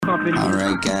All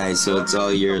right, guys, so it's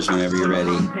all yours whenever you're ready.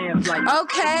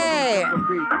 Okay.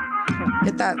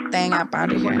 Get that thing up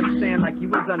out of here.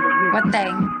 What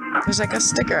thing? There's like a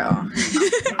sticker.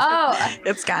 Oh,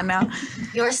 It's gone now.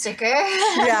 Your sticker.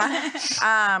 Yeah.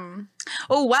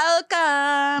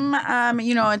 Welcome.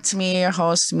 It's me, your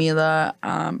host, Mila,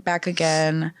 back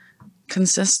again.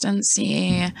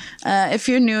 Consistency. If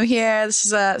you're new here, this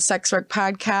is a sex work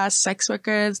podcast, sex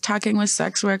workers, talking with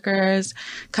sex workers,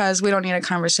 because we don't need a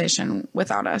conversation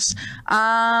without us.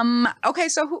 Okay,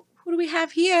 so who do we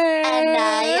have here?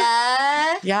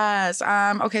 Anaya. Yes.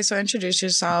 Okay, so introduce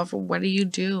yourself. What do you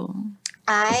do?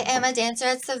 I am a dancer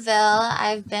at Seville.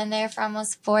 I've been there for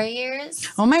almost 4 years.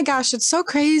 Oh my gosh, it's so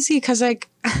crazy because I'd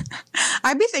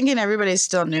be thinking everybody's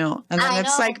still new. And then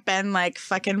it's been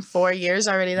fucking 4 years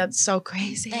already. That's so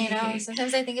crazy. I know.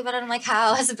 Sometimes I think about it. I'm like,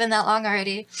 how has it been that long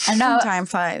already? I know. Time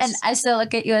flies. And I still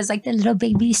look at you as like the little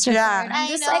baby stripper. Yeah. And I'm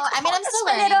just I know. like, I mean, I'm still that's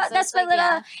my learning, little, so that's it's my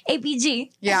like, little APG.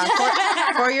 Yeah,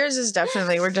 4 years is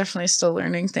we're definitely still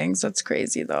learning things. That's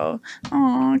crazy though.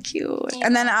 Oh, cute. Yeah.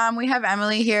 And then we have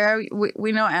Emily here.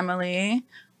 We know Emily.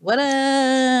 What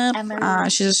up? Emily.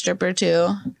 She's a stripper too.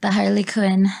 The Harley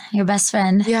Quinn, your best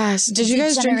friend. Yes. Did you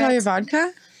guys drink all your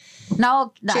vodka?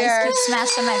 No, the Cheers. ice keeps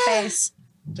smashed in my face.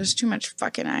 There's too much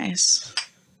fucking ice.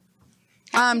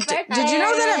 birthday. Did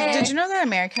you know that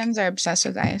Americans are obsessed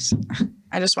with ice?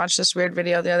 I just watched this weird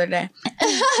video the other day.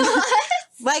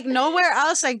 Like nowhere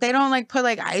else, they don't put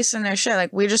ice in their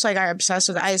shit. We just are obsessed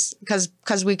with ice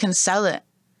because we can sell it.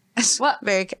 What?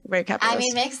 Very, very capitalist. I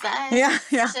mean, makes sense. Yeah.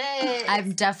 Shit.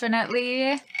 I'm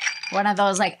definitely one of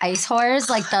those ice whores,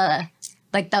 the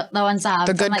ones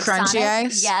The good crunchy Sonic.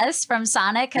 ice? Yes, from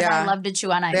Sonic, because Yeah. I love to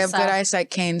chew on ice. They have good ice at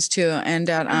Cane's too, and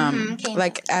at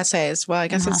Cane's. Essays. Well, I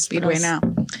guess it's Speedway now.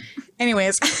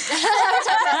 Anyways,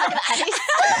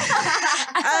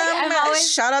 I'm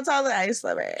always shout out to all the ice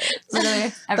lovers.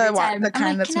 literally every time. the kind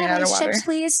I'm like, that's can made I out of have water. chips,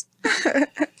 please?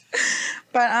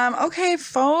 But okay,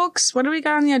 folks, what do we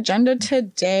got on the agenda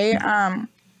today? I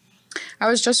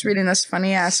was just reading this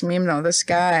funny ass meme though. This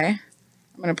guy,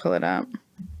 I'm gonna pull it up.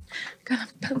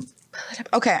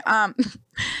 Okay,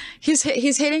 he's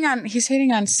hating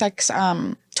on sex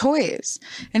toys,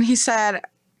 and he said,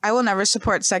 I will never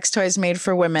support sex toys made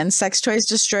for women. Sex toys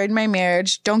destroyed my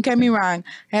marriage. Don't get me wrong.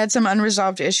 I had some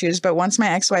unresolved issues, but once my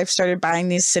ex-wife started buying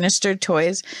these sinister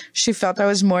toys, she felt I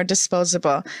was more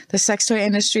disposable. The sex toy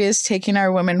industry is taking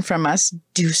our women from us.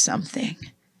 Do something.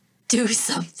 Do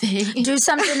something. Do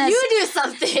something. You do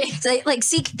something.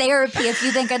 Seek therapy if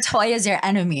you think a toy is your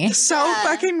enemy. So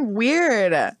fucking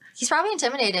weird. He's probably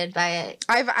intimidated by it.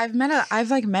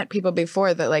 I've met people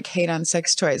before that hate on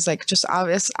sex toys, just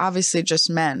obviously just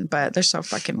men, but they're so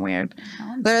fucking weird.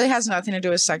 Literally has nothing to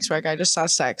do with sex work. I just saw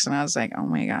sex and I was like, oh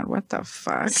my god, what the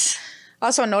fuck.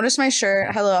 Also, notice my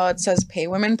shirt. Hello, it says "Pay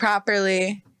women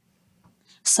properly."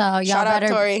 So Shout out,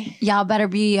 Tori. y'all better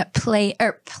be playing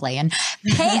and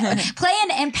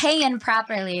paying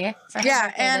properly for his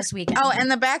birthday and this weekend. Oh,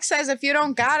 and the back says if you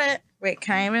don't got it. Wait,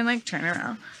 can I even turn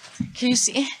around? Can you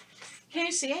see? Can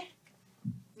you see?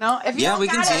 No, if you don't we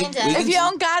can got see. it, We if can you see.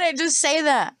 don't got it, just say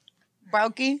that,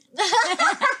 brokey.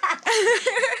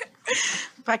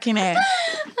 Fucking A.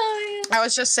 Oh, I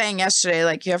was just saying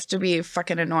yesterday, you have to be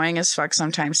fucking annoying as fuck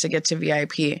sometimes to get to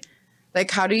VIP.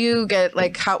 How do you get,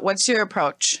 what's your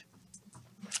approach?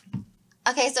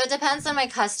 okay, so it depends on my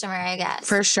customer, I guess.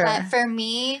 For sure. But for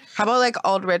me, How about,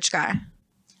 old rich guy?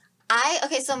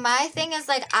 so my thing is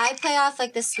I play off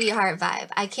the sweetheart vibe.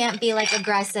 I can't be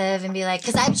aggressive and be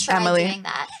because I've tried Emily. doing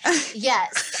that.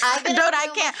 Yes. I've been Dude, in a I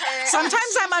room can't. with her.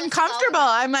 Sometimes I'm uncomfortable.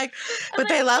 I'm but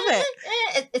they love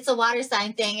it. It's a water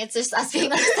sign thing. It's just us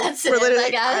being sensitive, We're I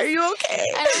literally, guess. are you okay?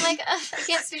 And I'm I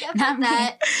can't speak up Not on me.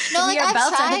 that. No, Give me your I've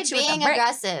belt, I'll tried hit you with a being brick.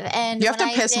 aggressive. And You have to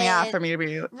when I piss me off did- for me to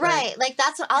be Right.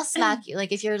 That's what I'll smack you.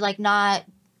 If you're not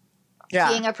Yeah.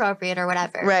 being appropriate or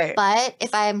whatever. Right. But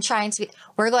if I'm trying to be,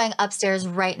 we're going upstairs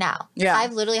right now. Yeah.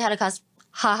 I've literally had a cuss.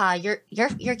 Haha, you're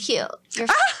cute. You're.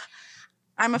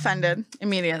 I'm offended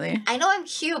immediately. I know I'm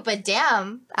cute, but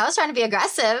damn, I was trying to be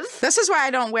aggressive. This is why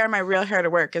I don't wear my real hair to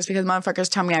work, is because motherfuckers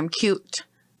tell me I'm cute.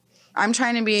 I'm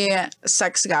trying to be a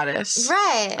sex goddess.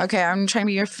 Right. Okay, I'm trying to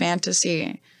be your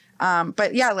fantasy.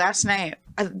 But yeah, last night,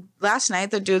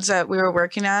 the dudes that we were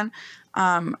working on,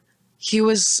 he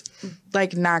was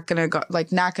not gonna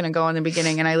go in the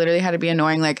beginning, and I literally had to be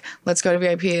annoying, let's go to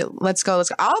VIP, let's go.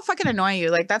 I'll fucking annoy you.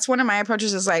 That's one of my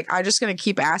approaches, is I'm just gonna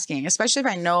keep asking, especially if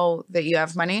I know that you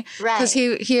have money. Right. Because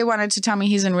he wanted to tell me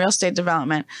he's in real estate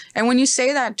development, and when you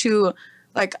say that to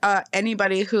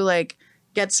anybody who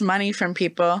gets money from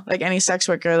people, any sex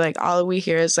worker, all we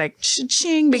hear is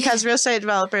cha-ching, because real estate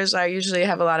developers usually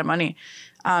have a lot of money.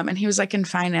 And he was like in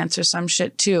finance or some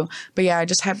shit too. But yeah,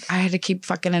 I had to keep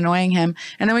fucking annoying him.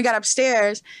 And then we got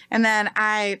upstairs and then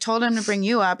I told him to bring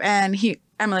you up and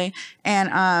Emily. And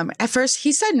at first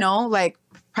he said no, like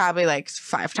probably like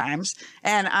 5 times.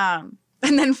 And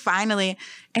then finally,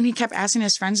 and he kept asking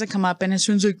his friends to come up, and his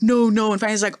friend's like, no. And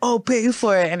finally he's like, oh, pay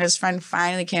for it. And his friend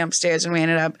finally came upstairs, and we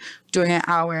ended up doing an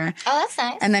hour. Oh, that's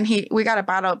nice. And then we got a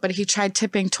bottle, but he tried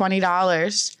tipping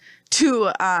 $20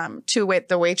 to wait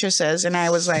the waitresses, and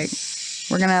I was like,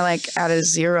 we're gonna like add a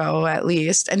 0 at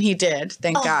least, and he did.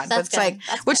 Thank God. That's good. Like,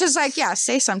 which is like, yeah,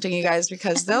 say something, you guys,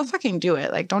 because they'll fucking do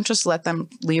it. Like, don't just let them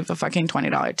leave a fucking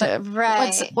 $20 tip.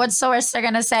 Right. What's the worst they're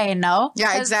gonna say? No.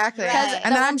 Yeah, exactly. Right.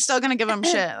 And then I'm still gonna give them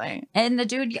shit. Like, And the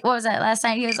dude, what was it last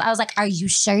night? I was like, "Are you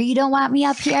sure you don't want me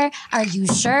up here? Are you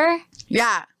sure?"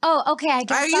 yeah. Oh, okay. I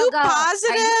guess Are I'll you go. Are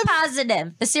you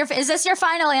positive? positive? Is this your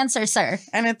final answer, sir?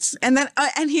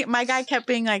 My guy kept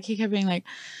being like,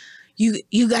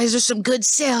 you guys are some good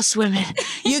saleswomen.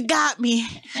 You got me.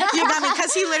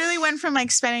 Because he literally went from like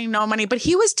spending no money, but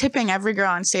he was tipping every girl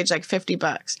on stage like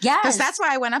 $50. Yes. Because that's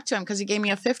why I went up to him, because he gave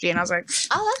me a 50, and I was like,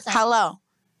 Oh, that's nice. hello.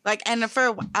 Like, and for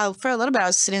a little bit I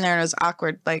was sitting there and it was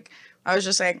awkward. Like, I was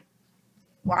just like,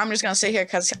 well, I'm just gonna sit here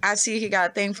because I see he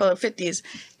got a thing full of 50s.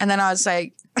 And then I was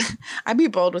like, I'd be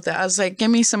bold with it. I was like,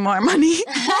 give me some more money.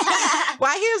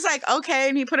 Why he was like, okay,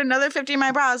 and he put another 50 in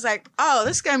my bra. I was like, oh,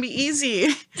 this is gonna be easy.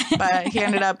 But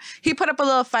he put up a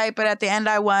little fight, but at the end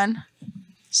I won.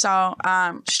 So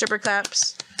stripper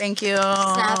claps. Thank you.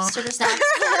 Snaps, stripper snaps.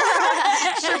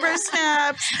 Stripper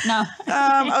snaps. No.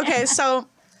 Okay, so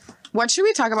what should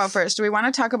we talk about first? Do we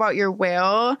want to talk about your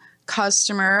whale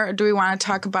customer, or do we want to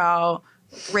talk about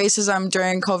racism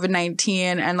during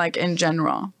COVID-19 and like in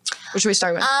general? What should we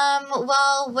start with?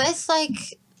 Well, with like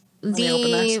me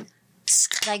open the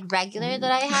like regular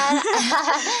that I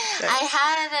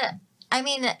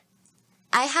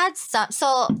had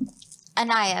so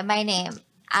Anaya, my name.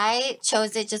 I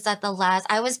chose it just at the last.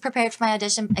 I was prepared for my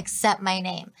audition except my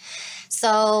name.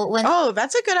 So when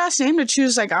That's a good ass name to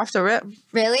choose like off the rip.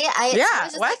 really I was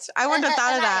just What? like, I wouldn't have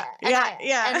thought of that. Anaya.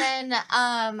 Yeah. And then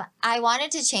I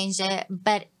wanted to change it,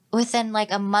 but within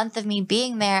like a month of me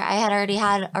being there, I had already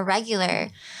had a regular,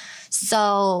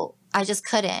 so I just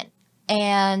couldn't.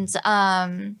 And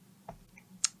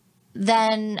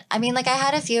then I mean, like I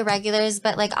had a few regulars,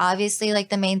 but like obviously like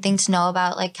the main thing to know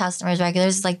about like customers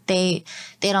regulars is like they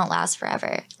don't last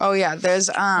forever. Oh yeah, there's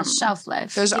Shelf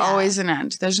life. there's always an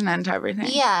end. There's an end to everything.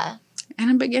 Yeah.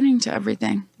 And a beginning to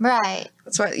everything. Right.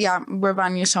 That's what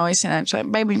Ravon used to always say that. She's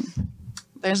like, baby,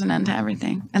 there's an end to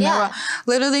everything. And Yeah. they're all,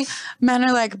 literally, men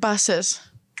are like buses.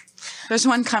 There's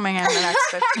one coming in the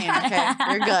next 15, okay?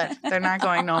 You're good. They're not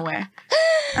going nowhere.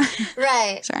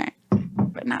 Right. Sorry.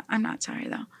 But I'm not sorry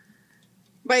though.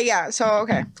 But yeah, so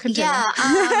okay, continue. Yeah.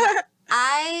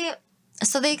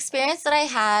 So the experience that I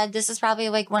had, this is probably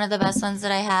like one of the best ones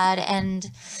that I had, and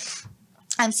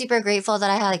I'm super grateful that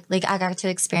I had like I got to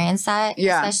experience that.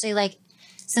 Yeah. Especially like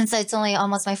since it's only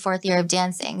almost my 4th year of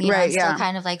dancing. You know, Right, I'm still yeah.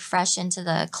 kind of like fresh into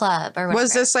the club or whatever.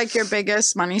 Was this like your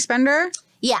biggest money spender?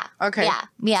 Yeah. Okay.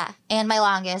 Yeah. And my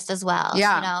longest as well.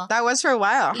 Yeah. You know. That was for a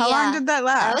while. How long Yeah. did that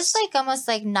last? That was like almost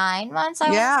like 9 months, I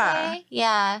would Yeah. say.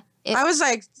 Yeah.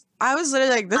 I was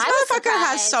literally like, this I was motherfucker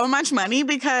has surprised. so much money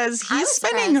because I he's was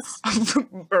spending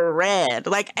bread.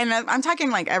 Like, and I'm talking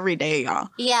like every day, y'all.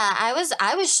 Yeah, I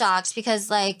was shocked because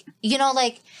like, you know,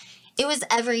 like it was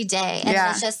every day. And Yeah.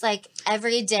 it's just like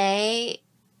every day,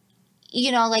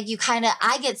 you know, like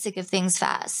I get sick of things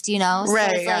fast, you know? So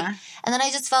Right, it's like, yeah. and then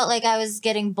I just felt like I was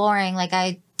getting boring. Like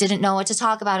I didn't know what to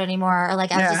talk about anymore. Or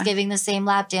like I was Yeah. just giving the same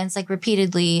lap dance like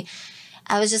repeatedly.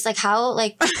 I was just like, how are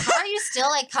you still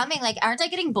like coming? Like, aren't I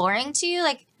getting boring to you?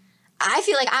 Like, I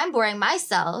feel like I'm boring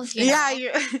myself. You know?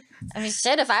 Yeah, I mean,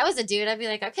 shit, if I was a dude, I'd be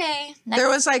like, okay. there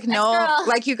was like no, girl.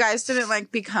 like you guys didn't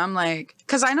like become like,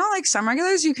 because I know like some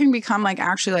regulars you can become like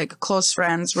actually like close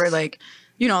friends where like,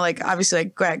 you know, like obviously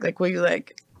like Greg, like will you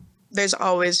like, there's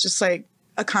always just like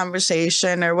a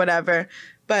conversation or whatever,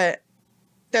 but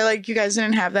they're like, you guys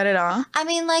didn't have that at all. I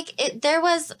mean, like, there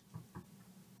was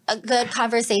a good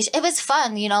conversation. It was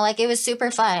fun, you know, like it was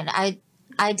super fun. I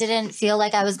didn't feel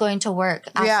like I was going to work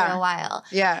after Yeah. a while.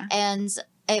 Yeah. And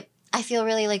I feel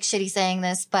really like shitty saying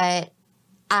this, but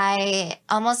I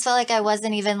almost felt like I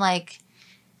wasn't even like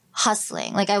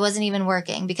hustling. Like I wasn't even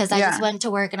working because I Yeah. just went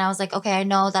to work and I was like, okay, I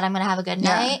know that I'm going to have a good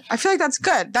Yeah. night. I feel like that's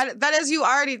good.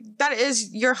 That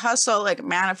is your hustle like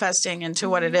manifesting into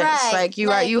what it is. Right. Like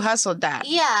you hustled that.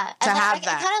 Yeah. To And have it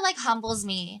that. kind of like humbles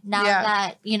me now Yeah.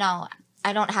 that, you know,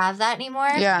 I don't have that anymore.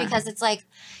 Yeah. Because it's like,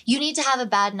 you need to have a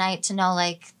bad night to know,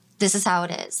 like, this is how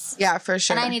it is. Yeah, for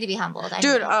sure. And I need to be humbled.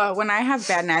 Dude, when I have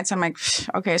bad nights, I'm like,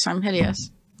 okay, so I'm hideous.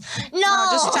 no,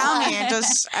 Just tell me.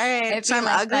 Just, all right, It'd so be I'm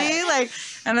like ugly. that. Like,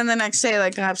 and then the next day,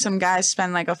 like, I have some guy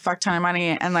spend like a fuck ton of money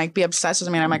and like be obsessed with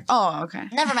me. And I'm like, oh, okay.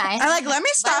 never mind. I'm like, let me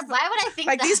stop. Why would I think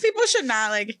Like, that? these people should not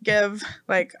like give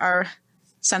like our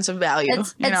sense of value.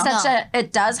 It's you know? such a,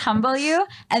 it does humble you.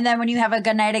 And then when you have a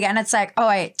good night again, it's like, oh,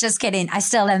 wait, just kidding. I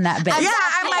still am that bitch. Yeah,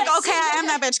 I'm like, okay, I am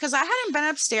that bitch. Because I hadn't been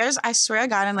upstairs, I swear to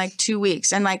God, in like 2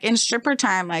 weeks. And like in stripper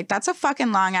time, like that's a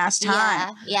fucking long ass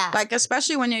time. Yeah. Like,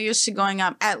 especially when you're used to going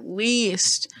up at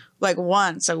least like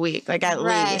once a week, like at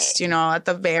Right. least, you know, at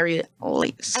the very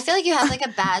least. I feel like you have like a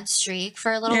bad streak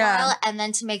for a little Yeah. while, and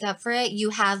then to make up for it,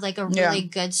 you have like a really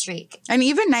good streak. And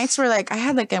even nights where like I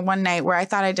had like a one night where I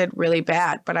thought I did really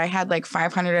bad, but I had like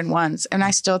 501s and I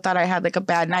still thought I had like a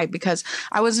bad night because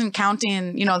I wasn't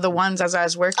counting, you know, the ones as I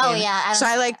was working. Oh, yeah, So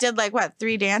I like did like what,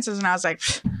 3 dances and I was like,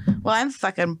 well, I'm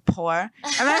fucking poor.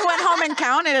 And then I went home and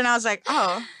counted and I was like,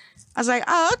 oh. I was like,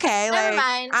 oh, okay. Never Like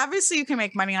mind. obviously you can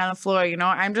make money on the floor, you know.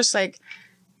 I'm just like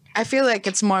I feel like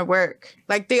it's more work.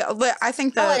 Like I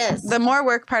think it is. the more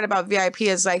work part about VIP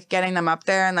is like getting them up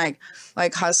there and like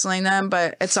hustling them,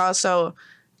 but it's also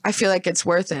I feel like it's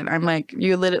worth it. I'm like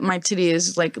my titty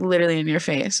is like literally in your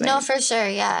face. Like, No, for sure,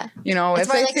 yeah. you know, It's if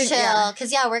more they like think- chill, yeah.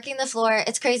 because working the floor,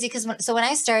 it's crazy. Because when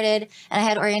I started and I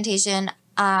had orientation,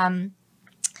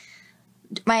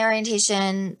 my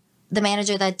orientation, the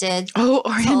manager that did Oh, told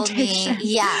orientation.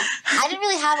 me, I didn't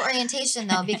really have orientation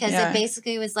though, because Yeah. it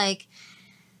basically was like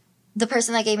the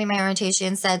person that gave me my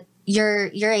orientation said, you're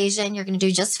Asian, you're gonna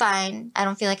do just fine. I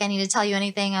don't feel like I need to tell you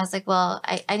anything. I was like, well,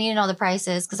 I need to know the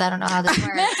prices because I don't know how this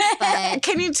works. But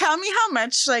Can you tell me how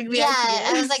much like VIP yeah,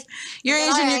 I was like, you're well,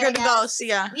 Asian, all you're right, good to I go. guess. See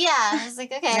ya. yeah, I was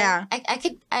like, okay, Yeah.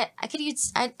 I could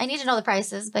use. I need to know the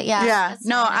prices, but yeah, Yeah. that's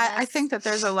No, fine, I guess. think that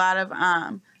there's a lot of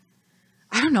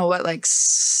I don't know what like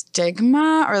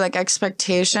stigma or like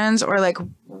expectations or like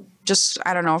just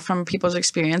I don't know from people's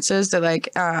experiences that like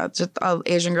just,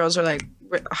 Asian girls are like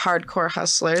hardcore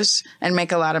hustlers and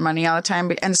make a lot of money all the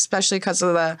time, and especially because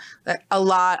of a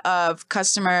lot of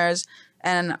customers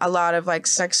and a lot of like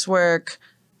sex work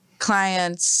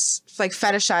clients like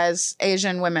fetishize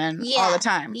Asian women all the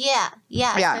time. Yeah,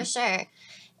 for sure.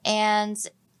 And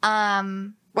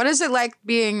What is it like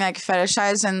being like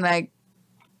fetishized and like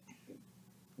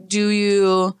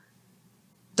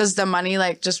does the money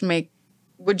like just make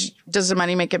does the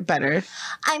money make it better?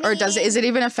 I mean, Or is it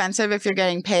even offensive if you're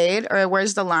getting paid? Or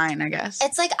where's the line, I guess?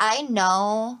 it's like I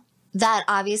know that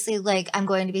obviously like I'm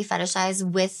going to be fetishized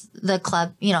with the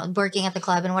club, you know, working at the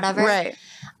club and whatever. Right.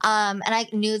 And I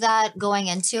knew that going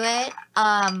into it.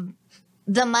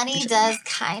 The money does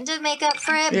kind of make up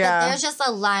for it, Yeah. but there's just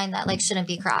a line that like shouldn't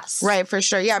be crossed. Right, for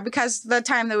sure. Yeah, because the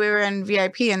time that we were in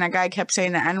VIP and that guy kept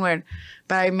saying the N-word,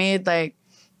 but I made like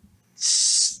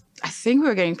I think we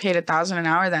were getting paid $1,000 an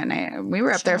hour that night. We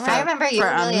were up there for, I remember you for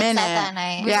were a really upset minute. that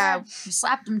night. Yeah, You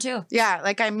slapped him too. yeah.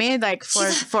 Like I made like four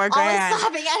Always grand.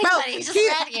 slapping Bro, anybody, just he-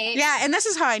 renegade. yeah, and this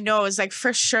is how I know it was like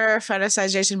for sure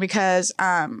fetishization because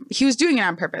he was doing it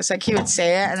on purpose. Like he would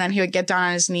say it and then he would get down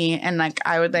on his knee and like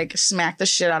I would like smack the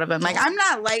shit out of him. Like I'm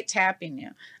not light tapping you.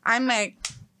 I'm like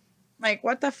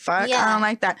what the fuck? Yeah. I don't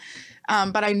like that.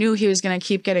 But I knew he was gonna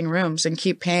keep getting rooms and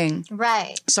keep paying.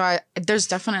 Right. So there's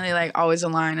definitely like always a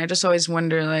line. I just always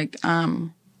wonder like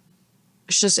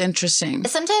it's just interesting.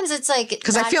 Sometimes it's like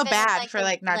 'Cause I not feel even bad with, for,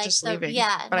 like, not just leaving.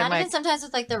 Yeah, But not I'm even like- sometimes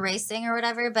with like the racing or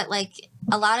whatever, but like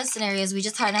a lot of scenarios we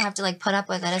just kind of have to like put up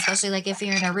with it, especially like if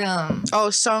you're in a room. Oh,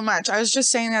 so much. I was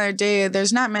just saying the other day,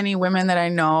 there's not many women that I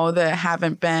know that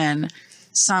haven't been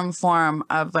some form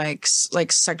of like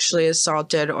sexually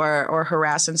assaulted or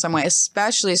harassed in some way,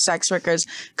 especially sex workers,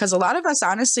 because a lot of us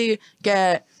honestly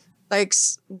get like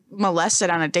molested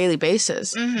on a daily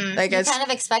basis. Like You it's kind of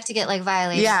expect to get like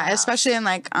violated. yeah, now. especially in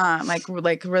like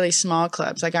really small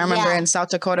clubs. Like I remember Yeah. in South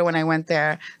Dakota when I went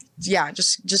there. Yeah,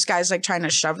 just guys like trying to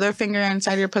shove their finger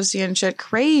inside your pussy and shit.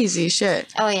 Crazy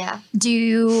shit. Oh yeah. Do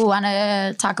you want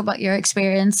to talk about your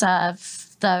experience of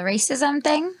the racism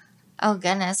thing? Oh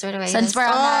goodness, where do I? Since we're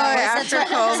on after that,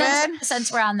 COVID?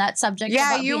 since we're on that subject.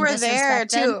 Yeah, about you being were there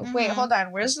disrespected. too. Wait, hold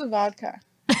on. Where's the vodka?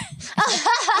 Is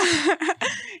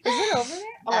it over there?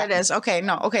 Oh, it is. Okay,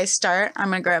 no. Okay, start. I'm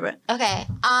gonna grab it. Okay.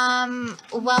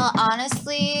 Well,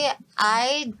 honestly,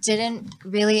 I didn't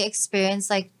really experience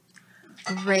like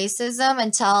racism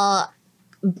until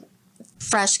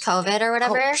fresh COVID or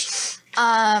whatever.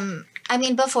 I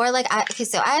mean, before like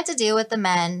so I had to deal with the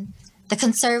men, the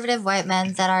conservative white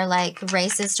men that are like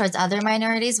racist towards other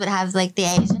minorities, but have like the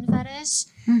Asian fetish.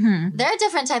 They're a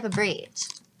different type of breed,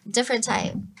 different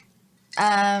type.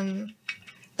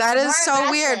 That is More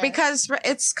so weird aggressive. because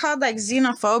it's called like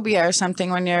xenophobia or something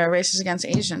when you're racist against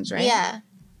Asians, right? Yeah.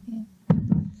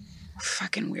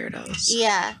 Fucking weirdos.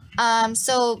 Yeah.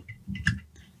 So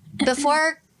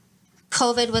before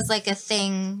COVID was like a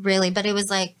thing, really, but it was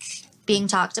like being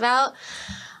talked about.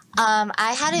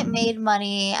 I hadn't made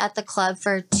money at the club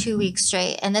for 2 weeks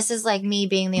straight, and this is like me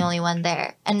being the only one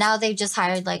there. And now they've just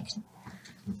hired like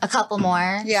a couple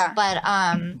more. Yeah. But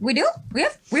We do? We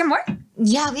have more?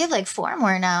 yeah, we have like 4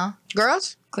 more now.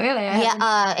 Girls? Clearly, I haven't,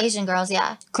 Yeah, Asian girls.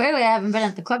 Yeah. clearly I haven't been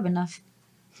at the club enough.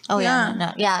 Oh yeah. Yeah.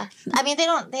 No, yeah. I mean,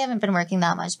 they haven't been working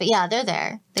that much, but yeah, they're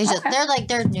there.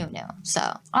 They're new. So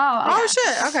Oh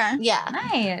shit. Okay. yeah.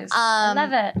 Nice. I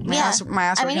love it. My Yeah. ass, my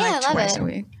ass I working mean, yeah, like I love twice it. a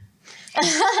week.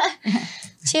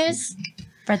 Cheers.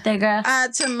 Birthday girl.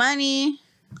 To money.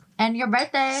 And your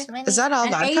birthday. Is that all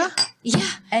And vodka? Yeah.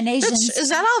 And Asians. Is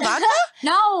that all vodka?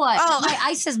 No. My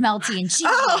ice is melting. Jesus.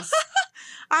 Oh.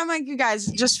 I'm like, you guys,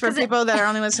 just for people that are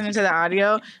only listening to the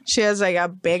audio, she has like a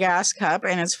big ass cup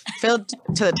and it's filled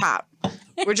to the top.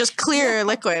 We're just clear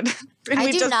liquid. And I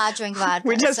we do just, not drink vodka.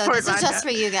 we just so poured this is vodka. just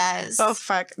for you guys. Oh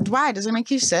fuck! Why does it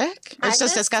make you sick? I It's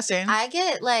just disgusting. I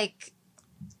get like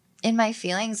in my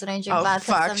feelings when I drink Oh vodka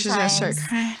fuck! She's gonna sometimes. start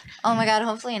crying. Oh my god,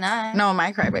 hopefully not. No,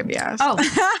 my crybaby ass. Oh.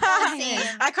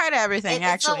 Same. I cry to everything. It's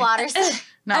actually, the water.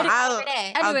 no, I do I'll every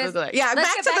day. I'll Anyways, Google it. Yeah, Let's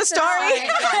back get to the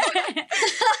story.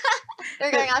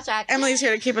 We're going off track. Emily's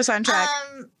here to keep us on track.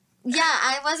 Yeah,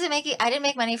 I didn't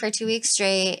make money for 2 weeks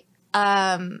straight.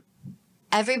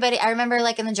 Everybody, I remember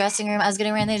like in the dressing room, I was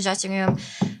getting ready in the dressing room.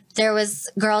 There was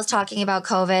girls talking about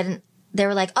COVID. And they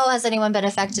were like, "Oh, has anyone been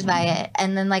affected by it?"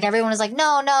 And then like everyone was like,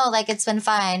 "No, like it's been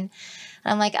fine."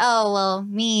 And I'm like, "Oh, well,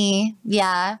 me,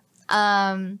 yeah."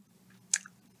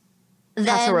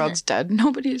 Half the world's dead.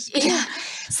 Nobody's. Yeah.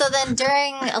 So then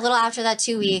during a little after that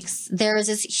 2 weeks, there was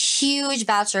this huge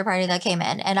bachelor party that came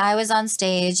in and I was on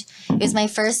stage. It was my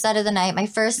first set of the night, my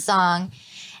first song.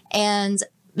 And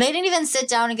they didn't even sit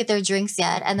down and get their drinks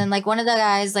yet. And then like one of the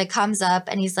guys like comes up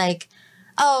and he's like,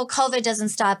 "Oh, COVID doesn't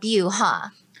stop you, huh?"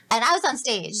 And I was on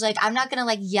stage. Like, I'm not going to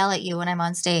like yell at you when I'm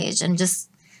on stage and just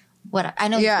whatever. I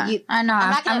know Yeah. you. I know. I'm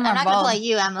not gonna bold. play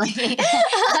you, Emily.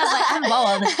 I was like, I'm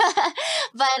bold.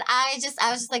 But I was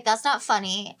just like, that's not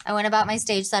funny. I went about my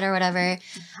stage set or whatever.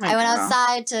 My I went girl.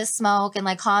 outside to smoke and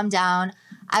like calm down.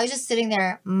 I was just sitting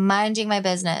there minding my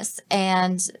business.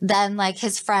 And then like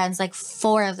his friends, like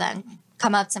 4 of them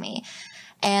come up to me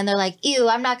and they're like, "Ew,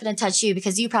 I'm not going to touch you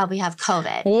because you probably have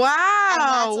COVID." And Wow!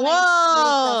 that's when I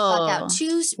freaked the fuck out.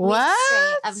 2 weeks What?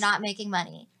 straight of not making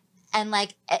money. And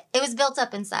like, it was built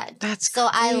up inside. That's So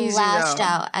I crazy, lashed though.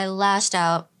 out. I lashed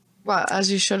out. Well,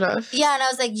 as you should have. Yeah, and I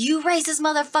was like, "You racist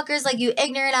motherfuckers, like you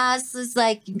ignorant asses,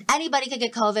 like anybody could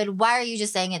get COVID. Why are you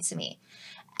just saying it to me?"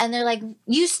 And they're like,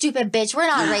 "You stupid bitch, we're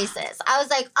not racist." I was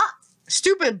like, "Oh,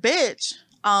 Stupid bitch.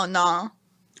 Oh no.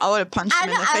 I would have punched I him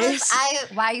in know." the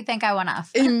face. Why you think I went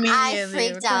off? Immediately. I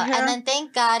freaked What the out. hell? And then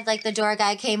thank God, like the door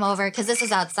guy came over because this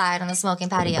was outside on the smoking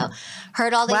patio,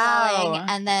 heard all the Wow. yelling,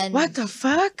 and then What the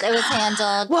fuck? it was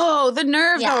handled. Whoa, the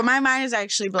nerve Yeah. though. My mind is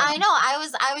actually blown. I know.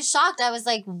 I was shocked. I was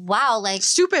like, "Wow!" Like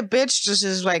Stupid bitch just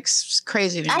is like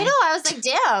crazy to me. I know. I was like,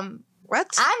 "Damn, What?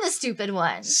 I'm the stupid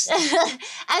one."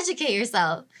 Educate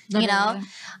yourself. You know.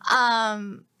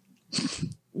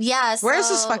 Yeah. Where's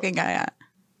so- this fucking guy at?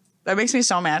 That makes me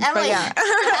so mad. Emily, But yeah.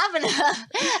 what happened?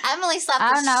 Emily I slapped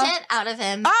don't the know. shit out of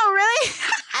him. Oh, really?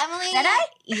 Emily, Did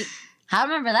I? I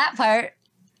remember that part.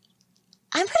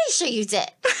 I'm pretty sure you did.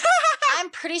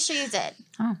 I'm pretty sure you did.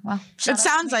 Oh, well. It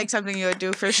sounds like something you would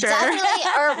do for sure.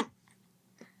 Definitely, or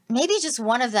maybe just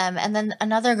one of them, and then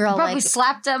another girl. Probably Like,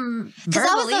 slapped him because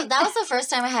verbally. that was the first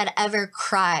time I had ever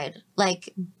cried,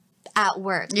 like at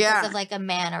work, because Yeah. of like a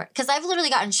man, or because I've literally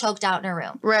gotten choked out in a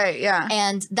room, Right, yeah.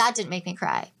 and that didn't make me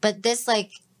cry, but this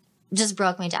like just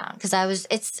broke me down because I was.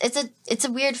 It's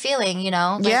a weird feeling, you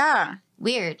know. Like, Yeah.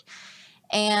 weird.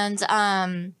 And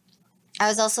I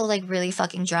was also like really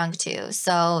fucking drunk too,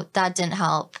 so that didn't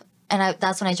help. And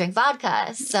that's when I drank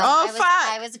vodka. So Oh,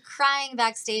 I fuck. was crying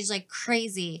backstage like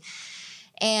crazy.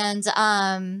 And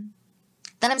then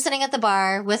I'm sitting at the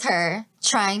bar with her,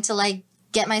 trying to like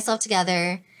get myself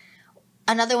together.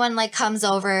 Another one like comes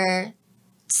over,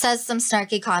 says some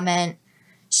snarky comment.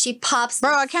 She pops.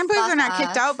 Bro, the I can't believe they're fuck not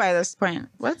kicked off. out by this point.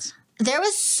 What? There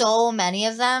was so many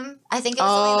of them. I think it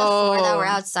was only the 4 that were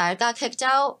outside got kicked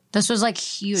out. This was like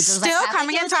huge. It was Still like,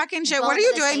 coming it and was talking shit. both What are you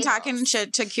of the doing tables. talking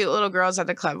shit to cute little girls at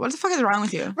the club? What the fuck is wrong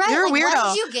with you? Right? You're a like, weirdo.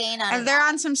 What did you gain out of And they're that?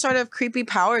 on some sort of creepy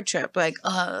power trip. Like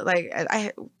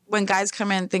I when guys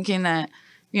come in thinking that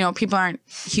people aren't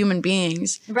human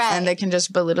beings. Right. And they can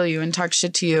just belittle you and talk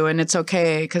shit to you and it's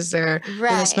okay because they're going to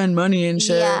Right. spend money and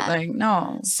shit. Yeah. Like,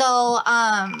 no. So,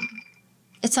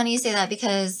 it's funny you say that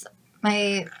because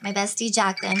my bestie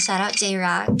Jacqueline, shout out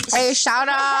J-Rock. Hey, shout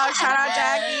out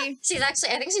Jackie. She's actually,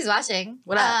 I think she's watching.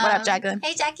 What up, Jacqueline?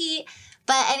 Hey, Jackie.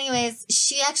 But anyways,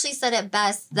 she actually said it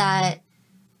best that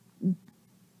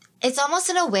it's almost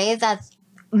in a way that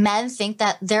men think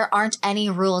that there aren't any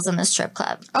rules in the strip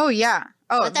club. Oh, yeah.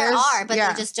 Oh, But there are, but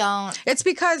they just don't. It's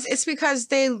because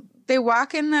they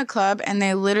walk in the club and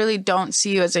they literally don't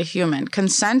see you as a human.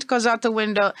 Consent goes out the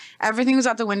window. Everything goes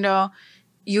out the window.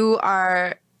 You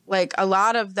are like a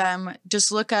lot of them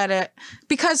just look at it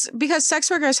because sex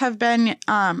workers have been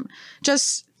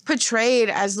just portrayed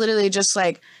as literally just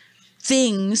like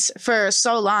things for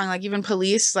so long. Like even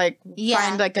police find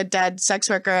like a dead sex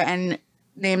worker and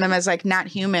name them as like not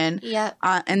human. Yeah.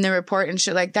 In the report and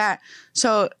shit like that.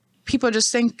 So people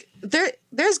just think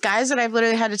there's guys that I've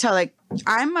literally had to tell like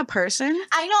I'm a person.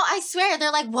 I know. I swear.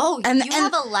 They're like, whoa, you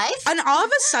have a life? And all of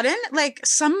a sudden, like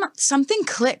something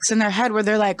clicks in their head where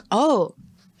they're like, oh,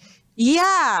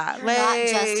 yeah. You're like, not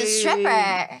just a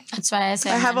stripper. That's why I say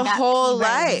I have a not whole pea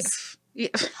brains. life. Yeah.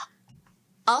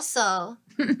 Also,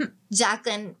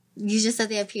 Jacqueline, you just said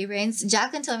they have pea brains.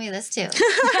 Jacqueline told me this too.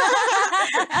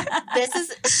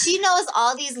 She knows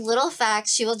all these little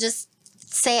facts. She will just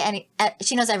say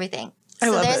she knows everything.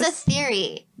 So there's a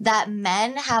theory that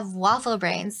men have waffle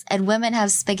brains and women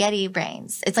have spaghetti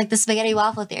brains. It's like the spaghetti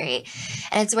waffle theory.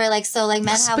 And it's where men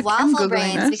have waffle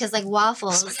brains because like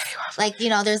waffles, like,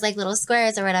 there's like little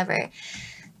squares or whatever.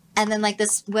 And then like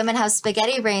women have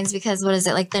spaghetti brains because what is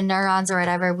it? Like the neurons or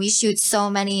whatever. We shoot so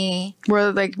many.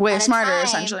 We're like way smarter time.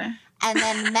 essentially. And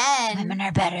then men Women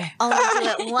are better. only do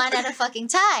it one at a fucking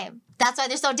time. That's why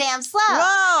they're so damn slow. Whoa,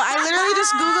 I literally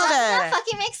just That Googled it.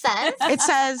 fucking makes sense.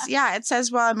 It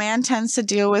says while a man tends to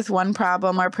deal with one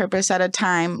problem or purpose at a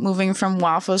time, moving from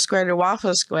waffle square to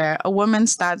waffle square, a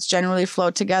woman's thoughts generally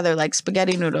flow together like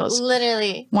spaghetti noodles.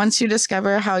 Literally. Once you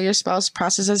discover how your spouse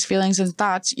processes feelings and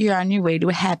thoughts, you're on your way to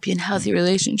a happy and healthy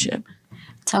relationship.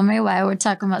 Tell me why we're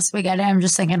talking about spaghetti. I'm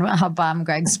just thinking about how bomb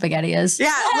Greg's spaghetti is.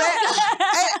 Yeah,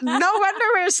 no wonder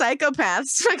we're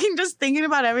psychopaths. Fucking just thinking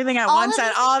about everything at once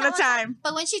and all the time.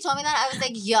 But when she told me that, I was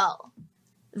like, yo,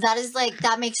 that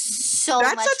makes so much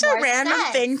more That's such a random sense.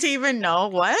 thing to even know.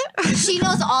 What? She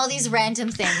knows all these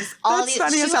random things. That's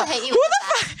funny she as will hell. hit you Who with the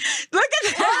that. fuck? Look at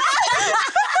that.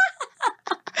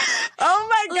 Oh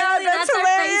my God, Literally, that's our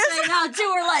hilarious. face right now,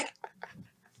 too. We're like,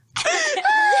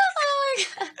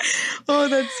 Oh,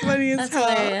 that's funny as That's hell.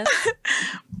 hilarious.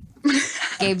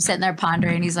 Gabe's sitting there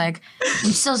pondering. He's like,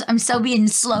 I'm so being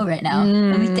slow right now.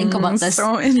 Let me think about this.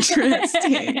 So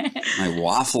interesting. My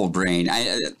waffle brain.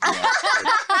 Have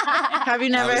you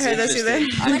never heard this either?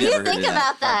 What do you think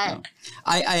about that?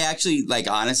 I actually, like,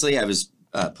 honestly, I was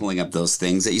pulling up those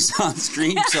things that you saw on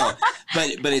stream. So,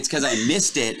 but it's because I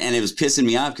missed it and it was pissing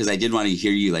me off because I did want to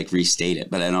hear you like restate it,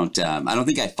 but I don't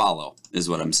think I follow is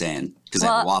what I'm saying because I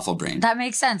have a waffle brain. That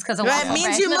makes sense because That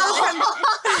means you move from.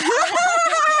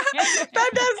 That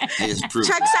does. I just proved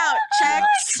Checks out.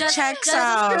 Checks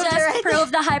out. Just prove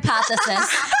the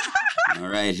hypothesis. All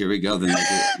right, here we go. Then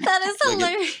That is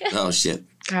hilarious. oh shit.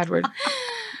 God,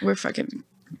 we're fucking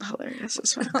hilarious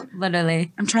as well.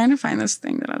 Literally. I'm trying to find this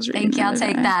thing that I was reading. Thank you. I'll the other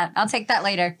take day. that. I'll take that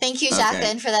later. Thank you, Okay.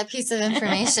 Jacqueline, for that piece of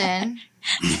information.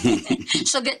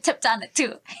 She'll get tipped on it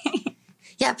too.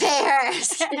 Yeah, pay her.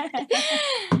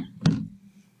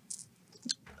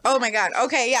 Oh my God.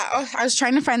 Okay, yeah. Oh, I was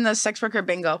trying to find the sex worker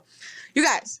bingo. You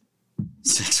guys,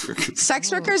 Sex worker.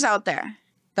 sex workers out there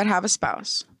that have a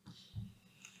spouse.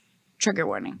 Trigger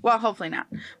warning. Well, hopefully not.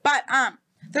 But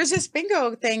there's this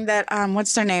bingo thing that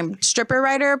what's their name? Stripper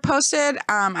Writer posted.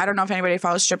 I don't know if anybody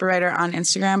follows Stripper Writer on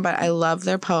Instagram, but I love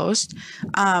their post.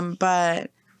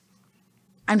 But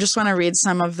I just want to read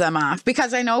some of them off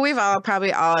because I know we've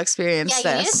probably all experienced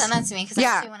Yeah, you this. need to send that to me because I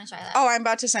actually want to try that. Oh, I'm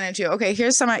about to send it to you. Okay,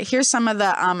 here's some of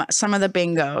the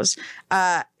bingos.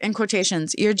 In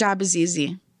quotations, your job is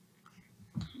easy.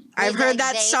 I've heard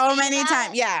that so many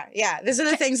times. Yeah. These are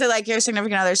the things that like your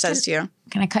significant other says to you.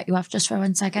 Can I cut you off just for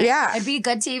 1 second? Yeah. It'd be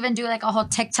good to even do like a whole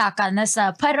TikTok on this.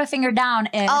 Put a finger down.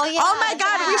 Oh, yeah. Oh my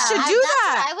God, we should do That's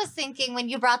that. what I was thinking when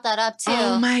you brought that up too.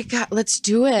 Oh my God, let's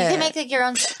do it. You can make like your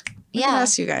own. Look at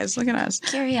us, you guys. Look at us.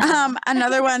 Curious.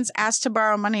 Another one's asked to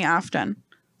borrow money often.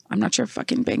 I'm not your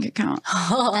fucking bank account.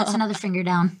 That's another finger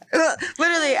down.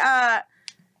 Literally,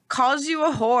 calls you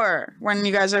a whore when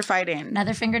you guys are fighting.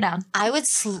 Another finger down. I would.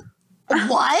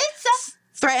 What?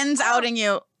 Threatens outing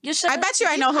you. You should. I bet you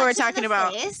I know who we're talking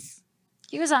about.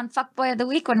 He was on Fuckboy of the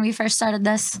Week when we first started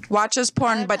this. Watches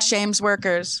porn but shames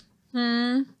workers.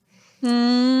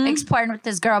 Makes porn with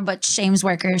this girl, but shames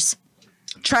workers.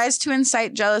 Tries to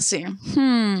incite jealousy.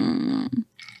 Some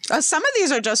of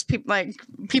these are just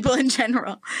people in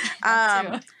general.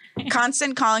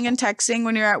 Constant calling and texting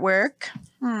when you're at work.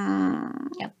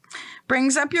 Yep.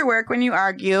 Brings up your work when you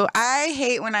argue. I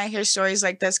hate when I hear stories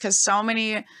like this because so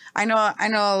many. I know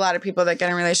a lot of people that get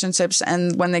in relationships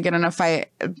and when they get in a fight,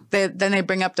 then they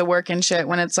bring up the work and shit.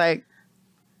 When it's like,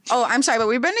 oh, I'm sorry, but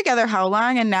we've been together how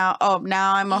long? And now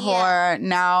I'm a whore.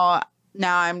 Now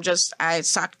I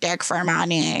suck dick for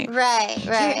money. Right.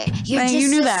 You're Like, just you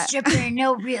knew a that. stripper.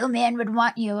 No real man would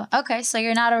want you. Okay, so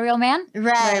you're not a real man?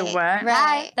 Right. Wait, what?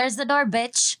 Right. There's the door,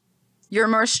 bitch. You're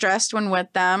more stressed when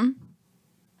with them.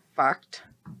 Fucked.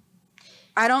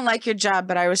 I don't like your job,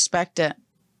 but I respect it.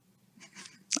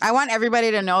 I want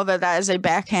everybody to know that is a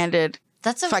backhanded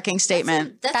That's a fucking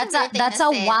statement. That's a That's a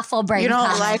waffle brain. You don't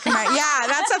comment. like my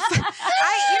that's a you know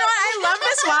what, I love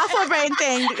this waffle brain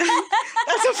thing.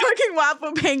 That's a fucking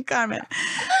waffle brain comment.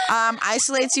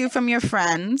 Isolates you from your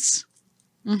friends.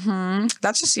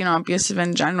 That's just abusive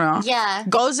in general. Yeah.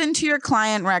 Goes into your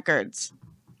client records.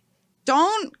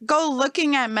 Don't go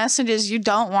looking at messages you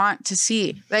don't want to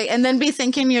see, and then be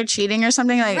thinking you're cheating or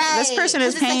something. Like, this person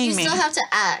is paying me. You still have to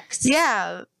act.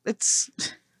 Yeah, it's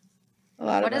a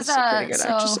lot What of is us are pretty good so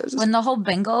actresses. when the whole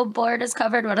bingo board is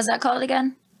covered, what is that called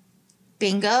again?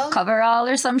 Bingo. Coverall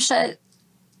or some shit?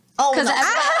 Oh, Because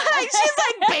She's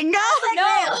like, bingo?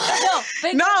 no,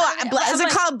 bingo. No, is it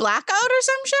called blackout or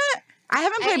some shit? I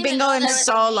haven't played didn't even bingo know in there was a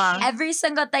so name. long. Every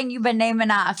single thing you've been naming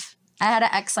off. I had an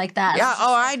ex like that. Yeah,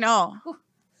 I know.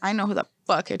 I know who the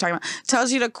fuck you're talking about.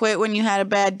 Tells you to quit when you had a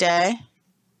bad day.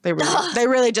 They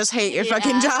really just hate your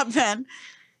fucking job then.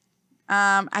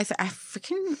 I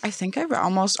think I've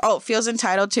almost feels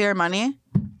entitled to your money.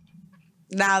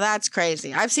 Now that's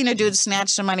crazy. I've seen a dude snatch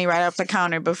some money right off the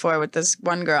counter before with this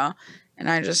one girl, and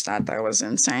I just thought that was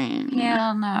insane.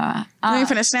 Yeah, no. You ain't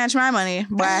finna snatch my money.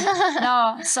 Why?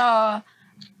 No, so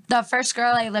the first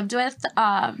girl I lived with,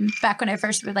 back when I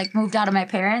first moved out of my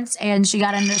parents and she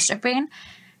got into stripping,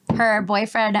 her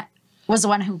boyfriend was the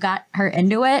one who got her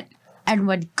into it and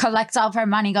would collect all of her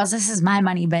money. He goes, "This is my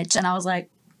money, bitch." And I was like,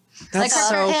 That's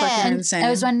so fucking insane. it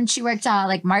was when she worked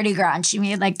Mardi Gras and she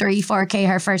made $3-4K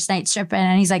her first night stripping,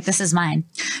 and he's like, "This is mine."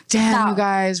 Damn, No. you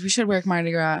guys, we should work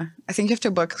Mardi Gras. I think you have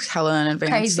to book hella in advance.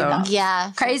 Crazy, though. though.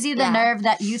 Yeah. Crazy the Yeah. nerve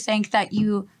that you think that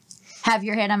you have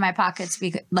your hand on my pockets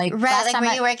because Right. last time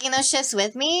Were you working those shifts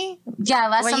with me?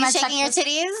 last Were time you I shaking your checked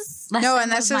titties? last No, time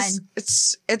and was this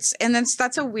is mine.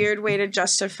 that's a weird way to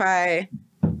justify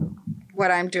what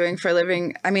I'm doing for a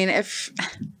living. I mean, if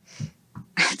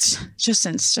it's just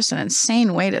an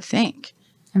insane way to think.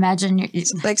 Imagine you're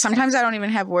Like, sometimes I don't even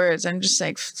have words. I'm just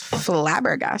like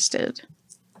flabbergasted.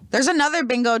 There's another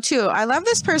bingo too. I love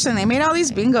this person. They made all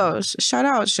these bingos. Shout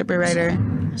out, Shipper Writer.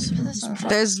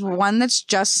 There's one that's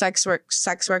just sex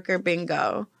worker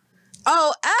bingo.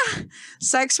 Oh,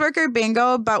 sex worker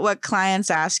bingo, but what clients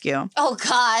ask you. Oh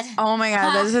God. Oh my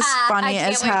God, this is funny I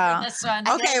can't as wait for hell. this one.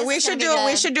 I Okay, feel like we this is should gonna be do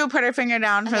we good. should do put our finger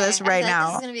down for this right I feel like now.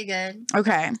 This is gonna be good.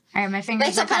 Okay. All right, my Wait,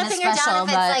 fingers so are put a kind of finger special, down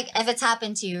but if it's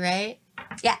happened to you, right?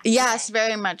 yeah. Yes,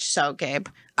 very much so, Gabe.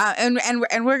 And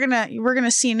we're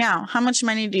gonna see now. How much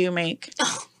money do you make?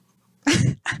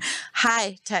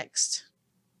 Hi, text.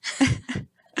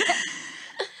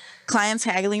 Clients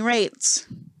haggling rates.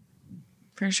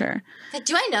 For sure. But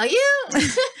do I know you?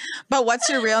 But what's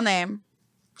your real name?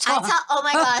 Oh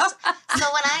my gosh.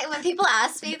 So when people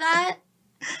ask me that,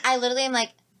 I literally am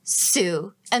like,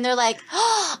 Sue. And they're like,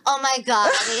 oh my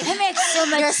God. It makes so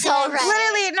much You're so sense. right.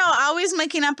 Literally, no, always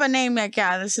making up a name. Like,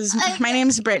 yeah, this is my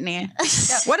name's Brittany.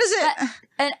 What is it?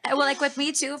 And, well, with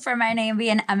me too, for my name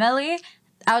being Emily,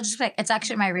 I was just like, it's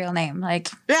actually my real name. Like,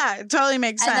 Yeah, it totally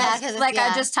makes and sense. then, 'cause I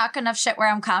yeah. just talk enough shit where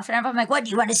I'm confident. I'm like, what,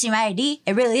 do you want to see my ID?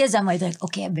 It really is. I'm like,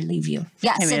 okay, I believe you.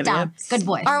 Yeah, An sit down. idiot. Good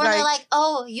boy. Or when they're Like- like,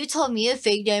 oh, you told me a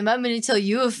fake name. I'm going to tell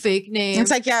you a fake name.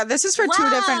 It's like, yeah, this is for two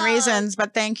different Wow. reasons,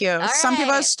 but thank you. Some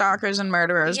people are right. stalkers and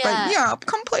murderers, Yeah. but yeah,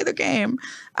 come play the game.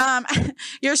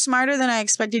 You're smarter than I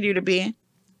expected you to be.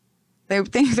 They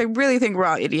really think we're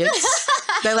all idiots.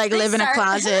 They like live in a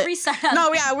closet. Restart.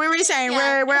 No, yeah, we're saying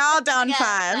Yeah. we're all down Yeah,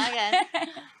 five.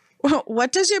 okay.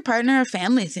 What does your partner or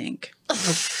family think?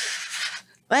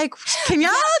 Like, can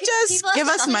y'all just People give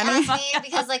us actually money? ask me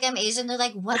because like I'm Asian. They're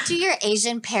like, what do your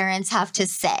Asian parents have to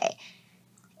say?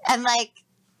 And like,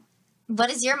 what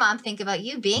does your mom think about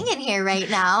you being in here right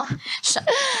now?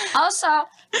 Also,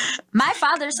 my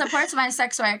father supports my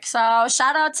sex work, so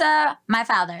shout out to my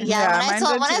father. Yeah, Yeah, when I mine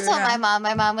told did too, my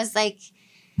yeah. mom was like,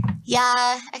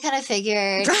 Yeah, I kind of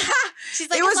figured. She's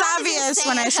like, It as was long as you obvious say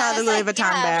when I it, saw the was Louis like, Vuitton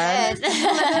yeah, bag. good.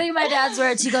 Literally, my dad's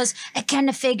words. He goes, I kind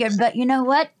of figured, but you know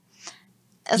what?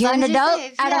 As You're long an as you're adult.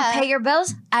 safe, I don't yeah. pay your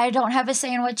bills. I don't have a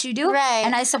say in what you do. Right.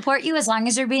 And I support you as long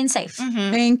as you're being safe.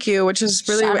 Thank you, which is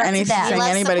really Shout out to anything Dad. We love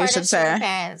anybody supportive should say.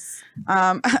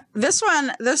 parents.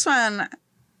 This one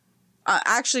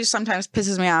actually sometimes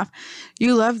pisses me off.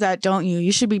 You love that, don't you?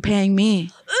 You should be paying me.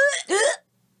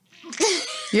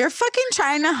 You're fucking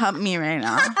trying to hump me right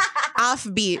now.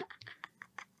 Offbeat.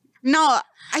 No,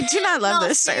 I do not love No,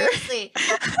 this, sir. seriously.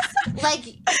 Like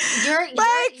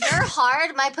you're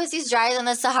hard. My pussy's drier than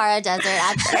the Sahara Desert.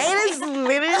 Actually, It is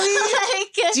literally.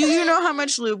 like, Do you know how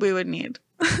much lube we would need?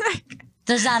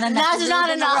 There's not enough. There's not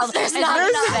lube in the enough. world. There's I not just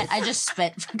enough. spit. I just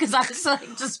spit because I was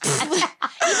like, just spit. even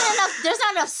enough. There's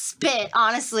not enough spit.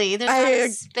 Honestly, there's not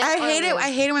enough spit. I or hate it. lube.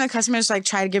 I hate it when the customers like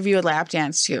try to give you a lap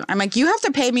dance too. I'm like, you have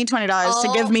to pay me $20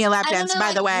 to give me a lap I know, dance. they're By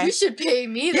like, the way, you should pay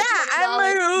me. The Yeah, $20. I'm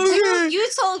like, okay. You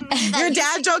told me that Your you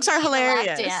dad should jokes give are me the lap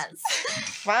hilarious. dance.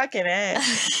 fucking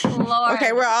it. Lord.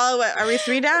 Okay, we're all. What, are we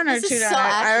 3 down or This 2 is down? so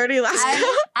I already lost.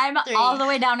 I'm Three. all the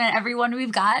way down in every one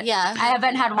we've got. Yeah. I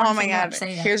haven't had one. Oh my finger god! up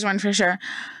saying it. Here's one for sure.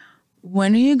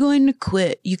 When are you going to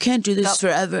quit? You can't do this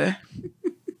Nope. forever.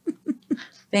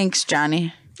 Thanks,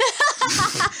 Johnny.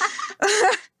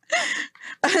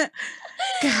 God.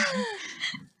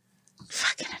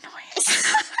 Fucking annoying.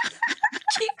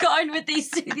 Keep going with these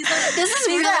two. These are, This is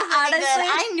these really are good.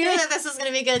 I knew that this was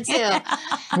gonna be good too.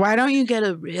 Why don't you get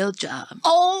a real job?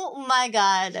 Oh my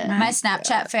god. my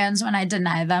Snapchat fans when I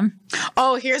deny them.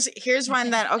 Oh, here's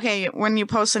one that okay, when you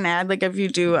post an ad, like if you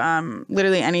do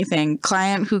literally anything,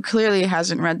 client who clearly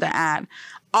hasn't read the ad,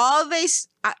 all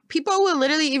people will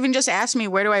literally even just ask me,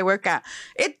 where do I work at?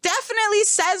 It definitely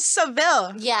says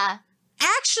Seville. Yeah.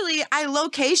 Actually, I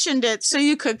locationed it so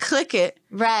you could click it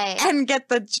Right. and get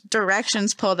the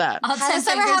directions pulled up. I'll Has 10 this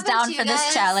ever fingers happened down to you for this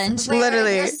guys challenge. where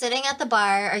Literally. You're sitting at the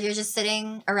bar or you're just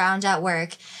sitting around at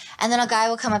work, and then a guy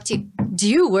will come up to you. Do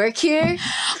you work here?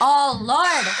 Oh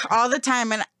Lord. All the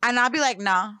time, and I'll be like,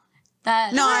 no,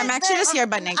 That, no, I'm actually just here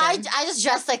but naked. I just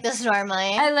dress like this normally.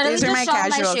 I literally These are just my show my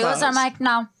casual shoes. clothes. I'm like,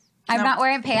 no, I'm No. not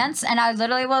wearing pants. And I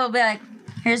literally will be like,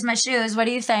 here's my shoes. What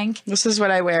do you think? This is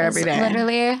what I wear every day.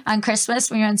 Literally on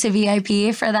Christmas, we went to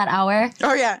VIP for that hour.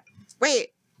 Oh yeah. Wait,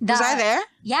 was I there?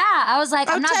 Yeah, I was like,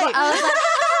 I'm not. tight. I was like,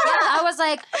 yeah, I was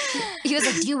like, he was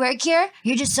like, do you work here?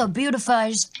 You're just so beautiful.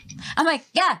 I'm like,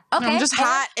 yeah, okay. I'm just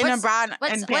hot in a What's- bra and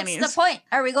What's panties. the point?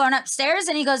 Are we going upstairs?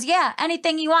 And he goes, yeah,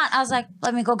 anything you want. I was like,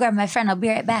 let me go grab my friend. I'll be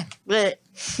right back. Blech.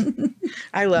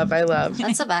 I love.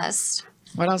 That's the best.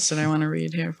 What else did I want to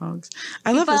read here, folks?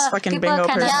 I love this People- fucking people bingo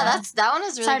kinda- person. Yeah, that one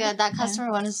is really hard to- good. That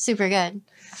customer one is super good.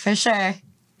 For sure.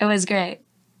 It was great.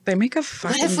 They make a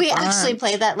fucking. What if we actually bunch.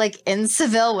 played that like in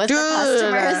Seville with Dude. the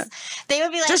customers? They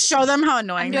would be like, Just show them how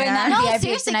annoying I'm they doing are. that. no, VIP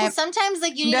seriously, tonight. because sometimes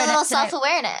like you need Doing a it little tonight.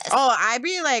 self-awareness. Oh, I'd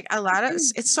be like a lot of.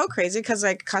 It's so crazy because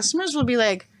like customers will be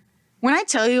like, when I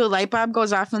tell you a light bulb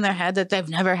goes off in their head that they've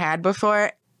never had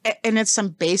before, and it's some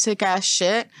basic ass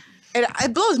shit,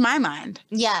 it blows my mind.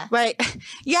 Yeah. Like,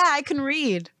 yeah, I can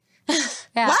read.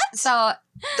 Yeah. What? So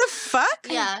The fuck?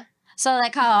 Yeah. So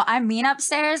like how I'm mean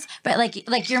upstairs, but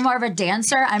like you're more of a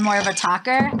dancer, I'm more of a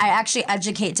talker. I actually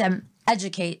educate,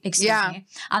 excuse Yeah. me,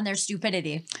 on their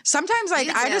stupidity. Sometimes, like,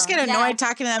 You I just do. get annoyed Yeah.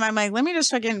 talking to them. I'm like, let me just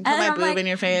fucking put And my I'm boob like- in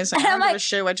your face. and I don't I'm give a like-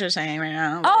 shit what you're saying right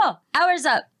now. Oh, hour's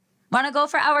up. Want to go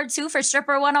for hour 2 for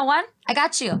stripper 101? I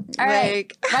got you. All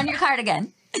right, run your card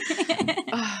again.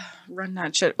 Run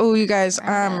that shit. Oh, you guys,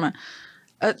 to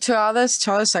all the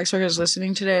sex workers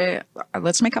listening today,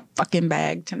 let's make a fucking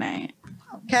bag tonight.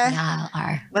 Okay? Y'all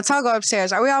are. Let's all go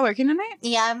upstairs. Are we all working tonight?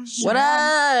 Yeah. What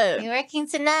up? You're working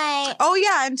tonight. Oh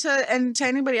yeah, and to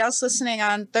anybody else listening,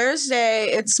 on Thursday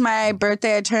it's my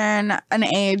birthday. I turn an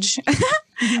age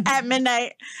at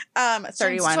midnight. 31.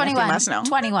 If you 21. must know.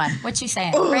 21. What you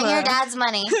saying? Bring your dad's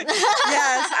money.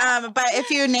 Yes, but if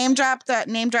you name drop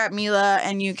Mila,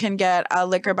 and you can get a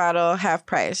liquor bottle half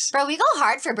price. Bro, we go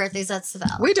hard for birthdays at Seville.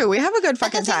 We do. We have a good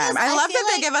But the fucking thing time. is, I I love feel that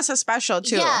they like- give us a special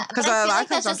too, Yeah, because but I a feel lot like of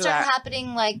that times don't just do started that.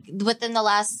 happening like within the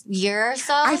last year or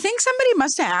so. I think somebody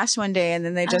must have asked one day, and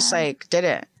then they just like did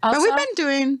it. But Also- we've been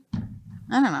doing.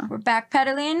 I don't know. We're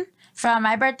backpedaling from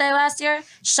my birthday last year.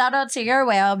 Shout out to your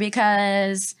whale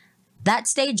because that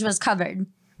stage was covered.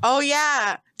 Oh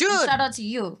yeah, dude. Shout out to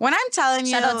you. When I'm telling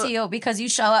you, Shout out to you because you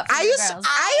show up for I the used girls.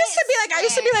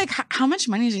 to be like, how much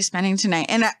money is he spending tonight?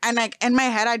 And like in my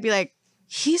head, I'd be like,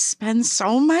 he spends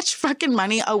so much fucking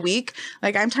money a week.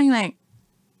 Like I'm telling you, like,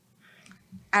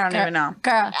 I don't even know.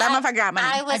 Girl, That motherfucker got money.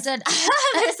 I was did-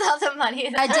 there's all the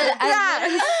money. I did. I Yeah.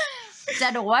 literally-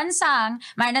 did one song,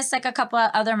 minus like a couple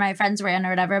of other my friends were in or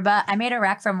whatever, but I made a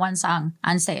rack from one song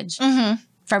on stage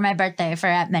for my birthday for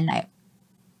at midnight.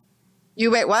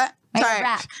 You wait, what? Made a Sorry.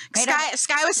 rack. Made a-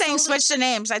 Sky was saying switch the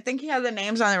names. I think he had the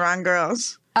names on the wrong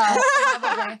girls. Oh,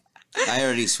 probably. I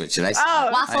already switched it. I saw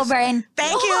it. Waffle I saw brain. it.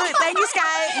 Thank you,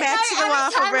 Sky. Back to the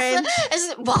waffle brain.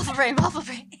 It's waffle brain, waffle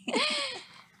brain.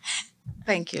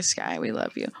 Thank you, Sky. We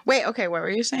love you. Wait, okay, what were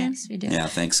you saying? Yes, we do. Yeah,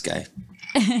 thanks, Guy.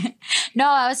 No,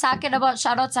 I was talking about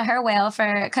shout out to her whale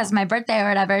for because my birthday or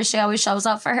whatever. She always shows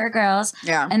up for her girls.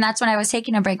 Yeah. And that's when I was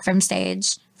taking a break from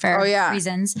stage for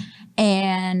reasons.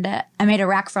 And I made a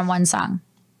rack from one song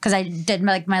because I did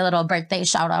like my little birthday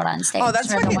shout out on stage. Oh, that's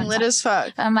for the fucking one lit song. as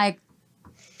fuck. I'm like,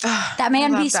 that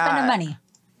man love be spending that. money.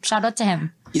 Shout out to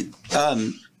him.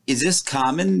 Is this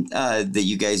common that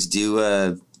you guys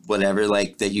do whatever,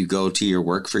 like that you go to your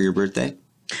work for your birthday?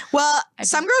 Well,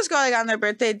 some girls go like on their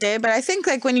birthday day, but I think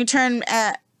like when you turn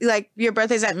at like your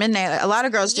birthday's at midnight, like, a lot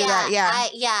of girls do that. Yeah.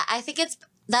 I think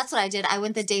that's what I did. I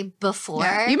went the day before.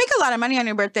 Yeah. You make a lot of money on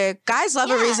your birthday. Guys love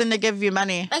a Yeah. reason to give you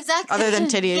money. Exactly. Other than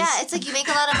titties. Yeah, it's like you make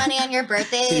a lot of money on your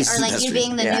birthday, Titties, or like that's you right.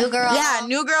 being the Yeah. new girl. Yeah,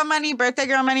 new girl money, birthday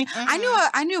girl money.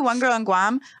 I knew one girl in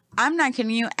Guam. I'm not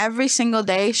kidding you. Every single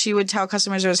day, she would tell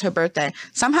customers it was her birthday.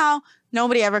 Somehow,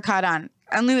 nobody ever caught on.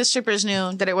 Only the strippers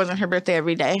knew that it wasn't her birthday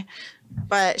every day.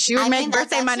 But she would I make mean, that's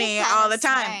birthday actually money kinda all the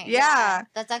time. smart. Yeah.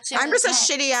 That's actually. I'm really just a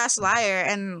smart. shitty ass liar,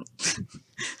 and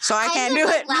so I can't just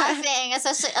do like it. Laughing,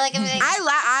 especially like I'm like,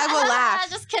 I will laugh.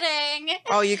 Just kidding.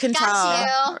 Oh, you can Got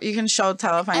tell. You can tell if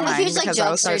I'm I'm a lying huge like because I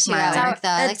will start jokester too at smiling. work though.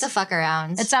 I like It's- to fuck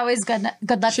around. It's always good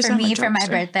luck She's for not a me for my jokester.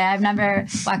 birthday. I've never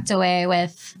walked away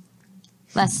with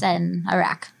less than a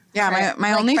rack. Yeah,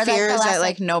 my Like, only for, fear the is last, that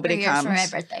like nobody 3 years comes, for my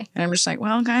birthday. and I'm just like,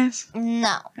 well, guys,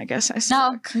 no. I guess I No,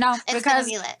 suck. no, It's gonna because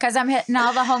be lit. because I'm hitting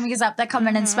all the homies up that come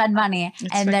in and spend money,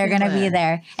 and they're fucking gonna be lit.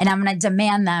 there, and I'm gonna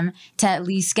demand them to at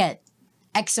least get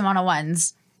X amount of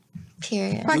ones,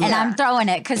 Period. Fuck and yeah. I'm throwing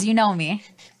it because you know me.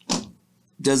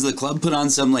 Does the club put on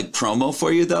some like promo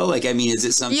for you though? Like, I mean, is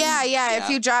it something? Yeah. If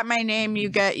you drop my name, you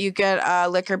get a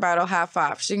liquor bottle half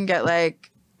off. So you can get like,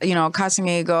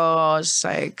 Casamigos,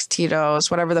 like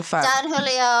Tito's, whatever the fuck. Don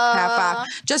Julio. Half off.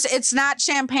 Just it's not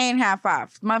champagne half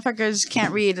off. Motherfuckers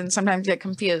can't read and sometimes get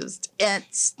confused.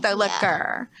 It's the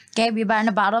liquor. Gabe, you buying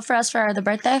a bottle for us for the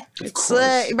birthday? Of course.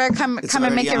 Slit. You better come It's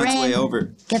and make already it on its way rain.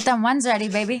 over. Get them ones ready,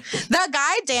 baby. The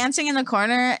guy dancing in the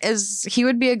corner he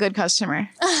would be a good customer.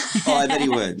 Oh, I bet he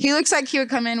would. He looks like he would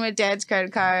come in with dad's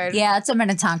credit card. Yeah, it's a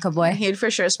Minnetonka boy. He'd for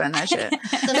sure spend that shit.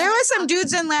 There was some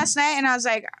dudes in last night, and I was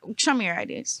like, "Show me your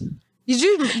IDs." Did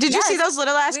you Yes. see those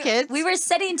little ass kids? We were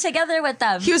sitting together with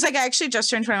them. He was like, "I actually just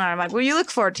turned 21." I'm like, "Well, you look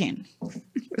 14.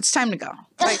 It's time to go."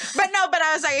 Like, but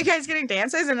I was like, "You guys getting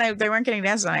dances?" And they weren't getting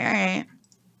dances. I'm like, "All right."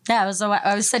 Yeah,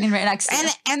 I was sitting right next to you.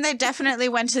 And they definitely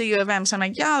went to the U of M. So I'm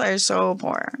like, "Y'all are so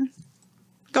poor.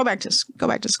 Go back to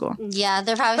school. Yeah,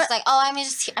 they're probably just like, oh, I'm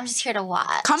just here to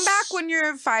watch. Come back when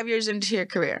you're 5 years into your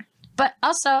career." But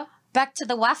also, back to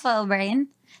the waffle brain.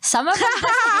 Some of them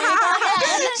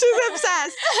She's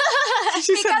obsessed.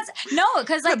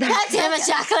 because like God damn it,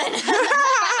 Jacqueline.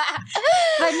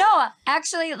 but no,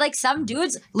 actually, like some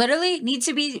dudes literally need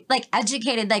to be like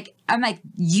educated. Like I'm like,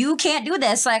 you can't do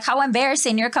this. Like how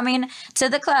embarrassing! You're coming to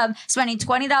the club, spending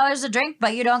 $20 a drink,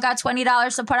 but you don't got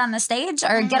 $20 to put on the stage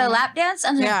or get a lap dance.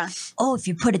 And they're Yeah. like, oh, if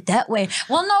you put it that way,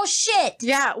 well, no shit.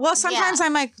 Yeah. Well, sometimes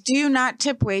I'm like, do you not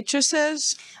tip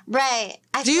waitresses? Right.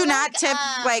 I Do you feel not tip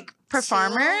like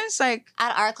performers? Like,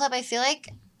 at our club, I feel like,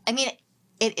 I mean,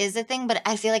 it is a thing, but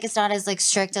I feel like it's not as like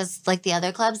strict as like the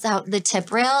other clubs. How the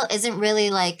tip rail isn't really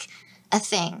like a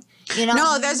thing. You know?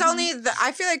 no, there's only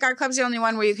I feel like our club's the only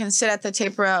one where you can sit at the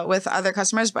tape rail with other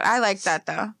customers, but I like that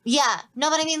though. Yeah. No,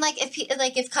 but I mean, like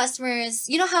if customers,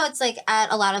 you know how it's like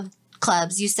at a lot of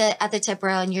clubs, you sit at the tip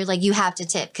rail and you're like, you have to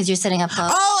tip because you're sitting up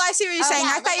close. Oh, I see what you're saying.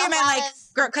 yeah, I thought like you a meant lot like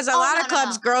of- because a Oh, lot no, of no,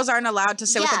 clubs, no. girls aren't allowed to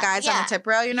sit with the Yeah, guys on yeah. the tip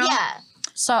rail, you know? Yeah.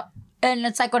 So, and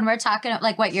it's like when we're talking,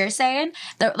 like what you're saying,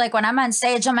 like when I'm on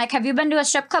stage, I'm like, have you been to a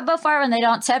strip club before when they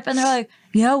don't tip? And they're like,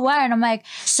 yeah, why? And I'm like,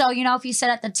 so, if you sit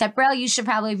at the tip rail, you should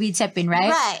probably be tipping,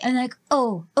 right? Right. And they're like,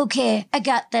 oh, okay, I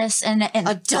got this. And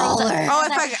 $1.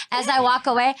 Oh, as I walk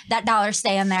away, that $1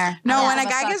 staying there. No, I when have a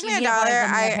guy gives me fucking $1, giveaway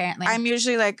from me, apparently. I'm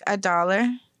usually like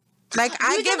 $1. Like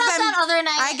I You give did that them that other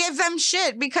night. I give them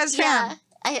shit because Yeah. fam.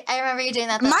 I remember you doing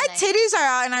that. My night. titties are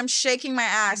out and I'm shaking my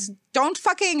ass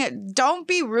don't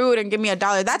be rude and give me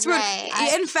 $1. That's rude.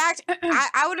 Right. In fact,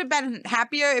 I would have been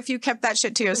happier if you kept that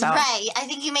shit to yourself. Right. I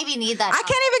think you maybe need that. I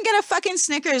can't even get a fucking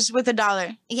Snickers with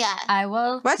 $1. Yeah. I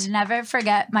will What? never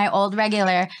forget my old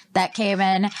regular that came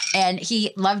in and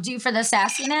he loved you for the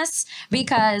sassiness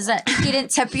because he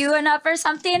didn't tip you enough or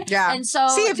something. Yeah. And so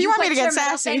See, if you want me put to get your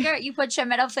middle sassy. finger, you put your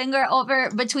middle finger over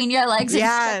between your legs and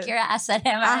Yeah. shook your ass at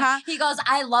him. Uh-huh. He goes,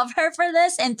 I love her for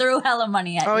this, and threw hella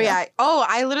money at Oh you. yeah. Oh,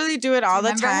 I literally do it all the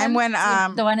Remember time him?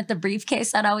 when The one at the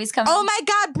briefcase that always comes. Oh my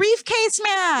God, briefcase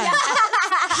man!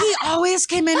 He always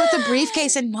came in with a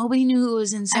briefcase and nobody knew it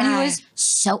was inside. And he was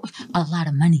so a lot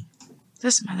of money.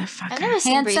 this I've motherfucker. never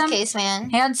seen Handsome. Briefcase Man.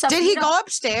 Handsome. Did he go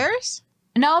upstairs?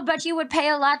 No, but he would pay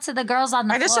a lot to the girls on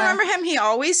the I just floor. remember him. He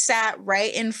always sat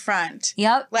right in front.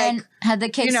 Yep, Like, and had the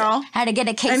case, you know, had to get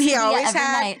a and he quesadilla always every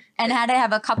had- night, and had to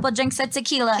have a couple drinks of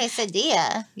tequila.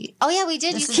 Quesadilla. Oh, yeah, we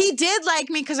did. He did like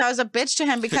me because I was a bitch to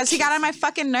him because he got on my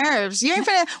fucking nerves. You ain't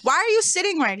finna. Why are you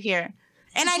sitting right here?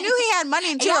 And I knew he had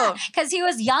money too. Yeah, because he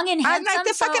was young and I'm handsome. like,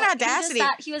 the fucking so audacity. He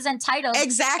just thought he was entitled.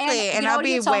 Exactly, And, and you know I'll what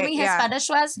he be told wait, me his yeah. fetish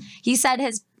was? He said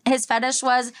his fetish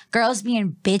was girls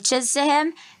being bitches to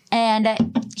him,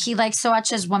 and he likes to watch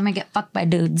his woman get fucked by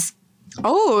dudes.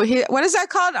 Oh, what is that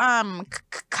called?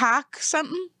 Cock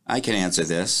something? I can answer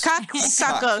this. Cock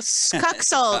suckles.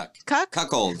 Cucksold. Cuck?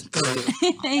 Cuckold.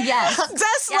 Yes.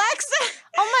 Dyslexic.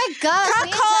 Oh my God. me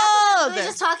and Cuckold. Jasmine were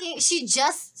just talking. She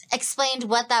just explained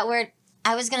what that word,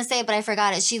 I was going to say it, but I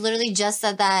forgot it. She literally just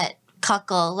said that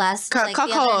cuckle the other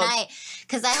cuckold. night.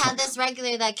 Because I had this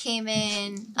regular that came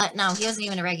in. No, he wasn't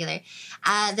even a regular.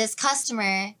 This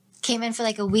customer came in for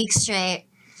like a week straight.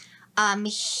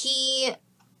 He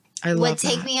I would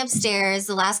take me upstairs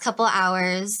the last couple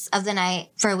hours of the night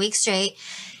for a week straight.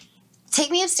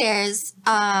 Take me upstairs.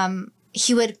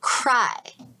 He would cry.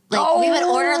 Like we would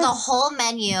order the whole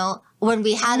menu when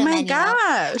we had a Oh my menu.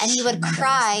 gosh. And he would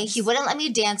cry. He wouldn't let me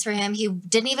dance for him. He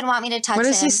didn't even want me to touch What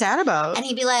him. is he sad about? And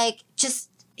he'd be like,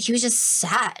 he was just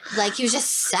sad. Like he was just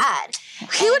sad.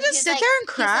 He would And just he's sit like- there and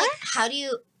he's cry? like,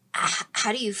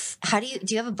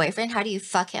 do you have a boyfriend? How do you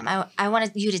fuck him? I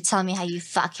wanted you to tell me how you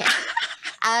fuck him.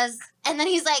 And then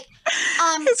he's like,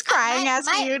 He's crying,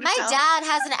 asking you to my tell. dad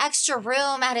has an extra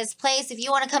room at his place. If you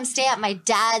want to come stay at my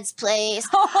dad's place.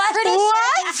 What? Pretty sure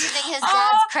he's using his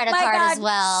dad's credit my card God. as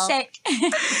well.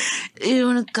 You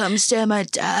want to come stay at my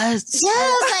dad's? Yeah,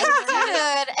 I was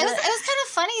like, dude, it was kind of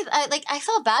funny. I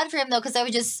felt bad for him though because I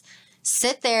would just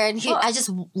sit there and I just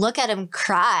look at him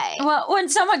cry. Well, when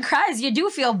someone cries, you do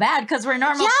feel bad because we're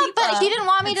normal Yeah, people. but he didn't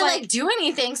want me It's to like do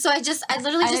anything, so I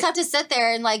literally just have to sit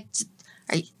there and like.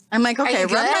 I'm like, okay, you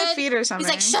rub my good? feet or something.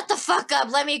 He's like, shut the fuck up,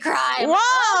 let me cry.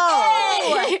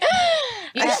 Whoa! Okay.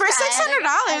 You Like, for just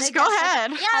cry. $600, go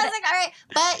ahead. Yeah, I was like, all right.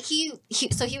 But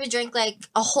he would drink like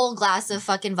a whole glass of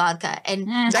fucking vodka. And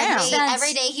Damn.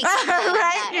 every day he complained Right?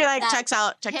 that- You're like, that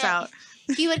checks out.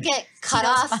 He would get cut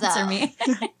Don't off sponsor though.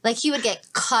 me. Like he would get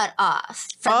cut off.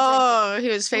 from Oh, he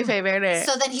was Fefe Verde. drinking.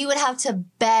 So then he would have to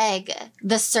beg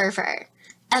the server.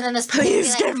 And then this person would be Please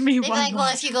like, give me they'd be one like, more.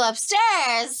 well, if you go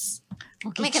upstairs,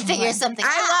 we can figure something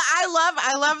out.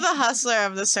 I love the hustler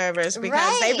of the servers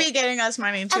because they be Right. getting us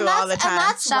money too And all the time. And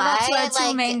that's Shout out to why, our two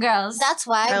like, main girls. That's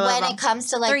why I love when them. it comes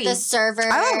to like Three. the server,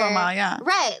 I love them all, yeah.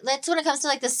 Right. That's when it comes to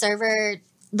like the server,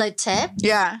 the tip.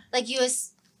 Yeah. Like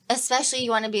especially you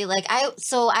want to be like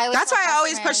So I. Always That's tell why I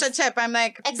always push the customers- tip. I'm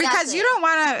like, because Exactly. you don't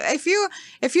want to.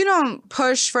 If you don't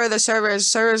push for the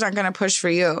servers aren't going to push for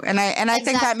you. And I think that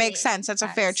Exactly. makes sense. That's a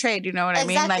fair trade. You know what I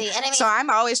mean? Exactly. Like, And I mean- so I'm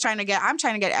always trying to get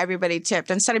everybody tipped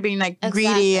instead of being like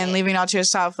greedy and Exactly. leaving it all to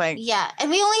yourself. Like, Yeah, and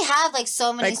we only have like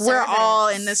so many. like we're servers. all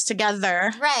in this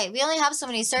together. Right. We only have so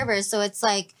many servers, so it's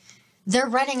like they're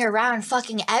running around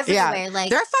fucking everywhere. Yeah. Like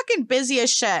They're fucking busy as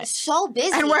shit. so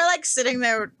busy. And we're like sitting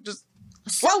there just.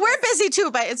 So Well, we're busy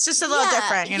too, but it's just a little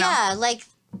different, you know. Yeah, like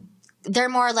they're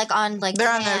more like on like They're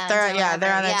on their demands or they're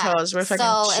on their whatever. toes. We're fucking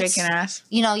So it's- shaking ass.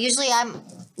 You know, usually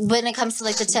when it comes to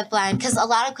like the tip line, because a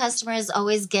lot of customers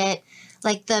always get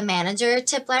like the manager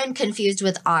tip line confused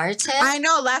with our tip. I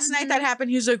know. Last night that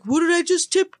happened. He was like, "What did I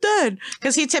just tip then?"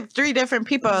 Because he tipped 3 different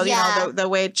people. Yeah. You know, the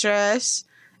waitress,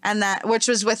 and that which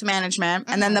was with management,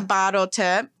 and then the bottle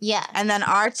tip, Yeah. and then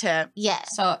our tip. Yeah.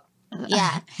 So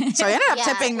Yeah. So I ended up Yeah.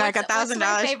 tipping like what's my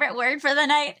 $1,000. favorite word for the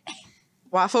night?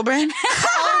 Waffle brain.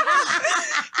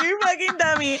 You fucking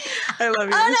dummy. I love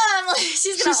you. Oh no, I'm like,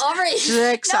 she's gonna overeat.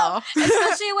 Sick so.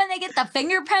 Especially when they get the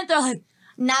fingerprint, they're like,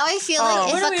 Now I feel Oh.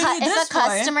 like What do we need if this a for?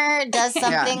 customer does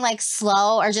something like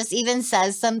slow or just even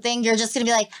says something, you're just gonna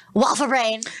be like waffle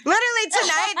brain. Literally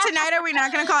tonight, are we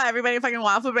not gonna call everybody fucking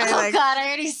waffle brain? Oh Like, God, I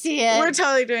already see it. we're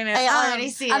totally doing it. I already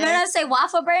see I'm it. gonna say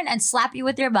waffle brain and slap you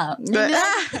with your butt. But-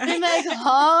 I'm like,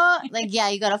 huh? Like, yeah,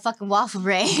 you got a fucking waffle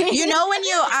brain. you know when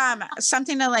you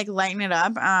something to like lighten it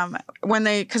up when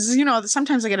they because you know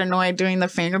sometimes I get annoyed doing the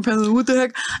fingerprint. What the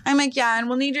heck? I'm like, yeah, and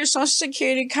we'll need your social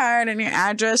security card and your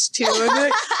address too. And they're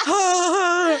like,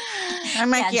 oh. I'm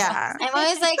like, yeah. I'm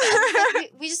always like,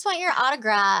 we just want your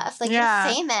autograph. Like, Yeah.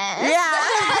 you're famous.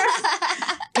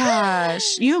 Yeah.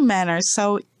 Gosh, you men are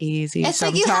so easy It's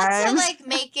sometimes. like you have to like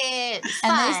make it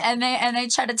fun. And they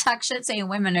try to talk shit saying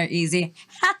women are easy.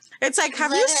 It's like,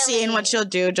 have you seen Literally. what you'll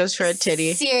do just for a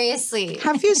titty? Seriously.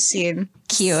 Have you seen?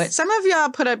 Cute. Some of y'all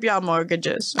put up y'all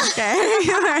mortgages, okay?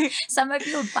 Like, Some of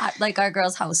you bought like our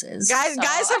girls' houses. guys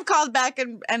so- have called back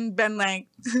and been like,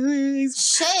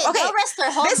 Shit. Okay, They'll risk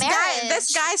their whole marriage.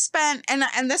 this guy spent and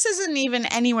this isn't even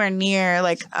anywhere near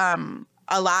like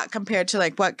a lot compared to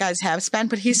like what guys have spent,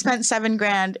 but he spent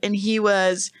 $7,000 and he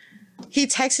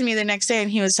texted me the next day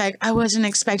and he was like, I wasn't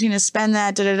expecting to spend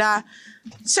that, da da da.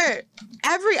 Sir,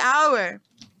 every hour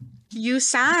you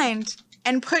signed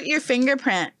and put your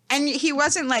fingerprint, and he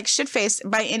wasn't like shit-faced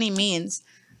by any means.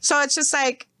 So it's just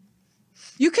like,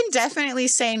 you can definitely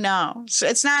say no. So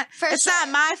it's not not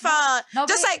my fault.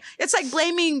 Nobody- Just like it's like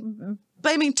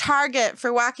blaming Target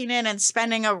for walking in and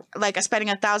spending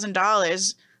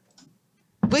 $1,000.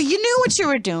 Well, you knew what you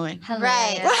were doing.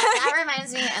 Right. That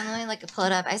reminds me, and let me like pull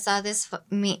it up. I saw this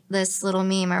this little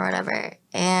meme or whatever,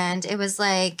 and it was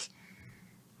like,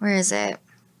 where is it?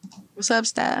 What's up,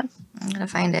 Steph? I'm gonna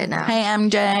find it now. Hey,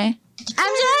 MJ.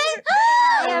 MJ!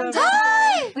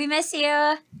 Hi! We miss you.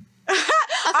 All these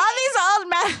old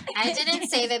men. I didn't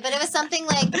save it, but it was something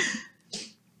like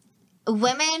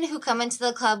women who come into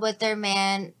the club with their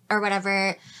man or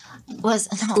whatever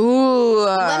Ooh.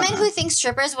 women who think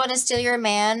strippers want to steal your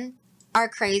man are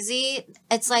crazy.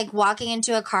 It's like walking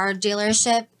into a car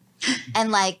dealership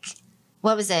and like,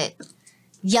 what was it?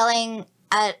 Yelling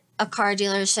at a car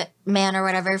dealership man or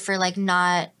whatever for like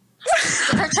not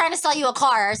for trying to sell you a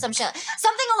car or some shit.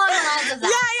 Something along the lines of that.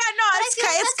 Yeah, no, But I it's feel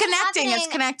like it's that's been connecting. It's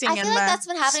happening- connecting. I in feel like the that's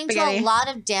been happening spaghetti. to a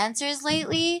lot of dancers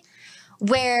lately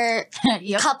where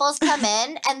Yep. couples come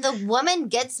in and the woman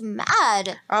gets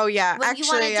mad Oh yeah, when you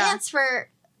want actually, to yeah. dance for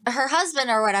her husband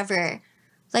or whatever.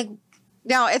 Like,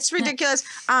 No, it's ridiculous.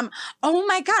 Oh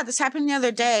my God, this happened the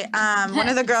other day. One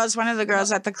of the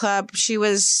girls at the club, she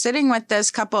was sitting with this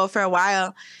couple for a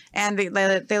while, and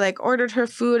they like ordered her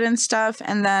food and stuff,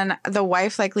 and then the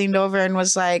wife like leaned over and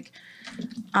was like,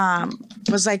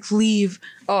 leave.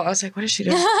 Oh, I was like, what is she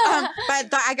doing?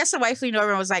 I guess the wife leaned over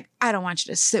and was like, I don't want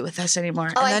you to sit with us anymore.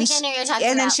 oh, and I then think I know what you're talking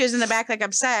and then about. she was in the back like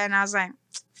upset, and I was like,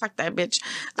 fuck that bitch.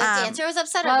 The dancer was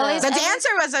upset well, or it's- The dancer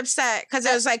was upset because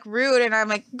it was like rude, and I'm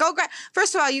like, go grab.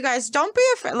 First of all, you guys don't be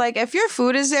afraid. Like, if your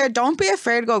food is there, don't be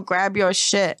afraid to go grab your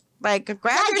shit. Like,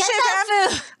 grab your get shit, that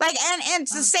fam. Like, and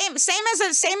it's the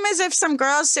same as if some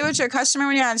girls sit with your customer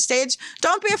when you're on stage.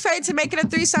 Don't be afraid to make it a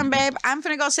threesome, babe. I'm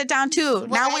finna go sit down too.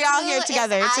 What now I we all do here is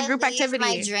together. It's a I group leave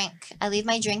activity. I leave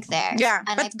my drink there. Yeah,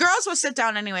 And but girls will sit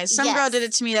down anyways. Some girl Yes. did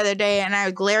it to me the other day, and I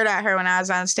glared at her when I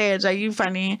was on stage. Like, you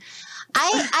funny.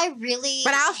 I really.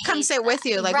 But I'll come hate sit with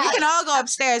you. Like, we Right. can all go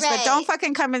upstairs, but Right. don't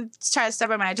fucking come and try to step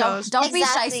on my toes. Don't be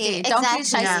Exactly, shiesty. Don't be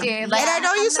exactly. shiesty. Yeah. Like, And I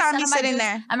know you I'm saw gonna me sit on my sitting dude's-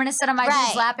 there. I'm gonna sit on my Right.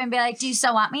 dude's lap and be like, "Do you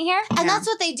still want me here?" And that's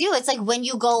what they do. It's like when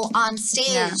you go on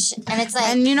stage, and it's like.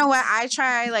 And you know what? I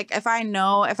try, like, if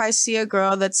I see a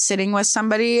girl that's sitting with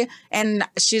somebody and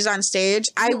she's on stage,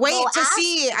 I wait go to ask-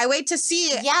 see.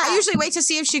 Yeah. I usually wait to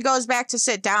see if she goes back to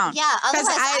sit down. yeah, otherwise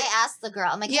 'Cause I ask the girl.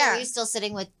 I'm like, Yeah. yeah, are you still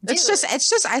sitting with dudes? It's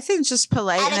just, I think it's just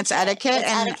polite and it's etiquette. It's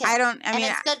And etiquette. I don't, I and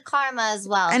mean, it's good karma as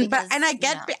well. and, because, but, and I you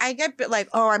get, know. I get like,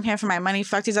 oh, I'm here for my money.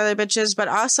 Fuck these other bitches. But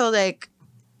also, like,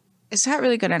 is that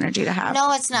really good energy to have?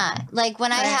 No, it's not. Like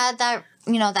when I Right. had that,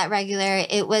 that regular,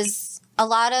 it was a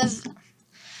lot of.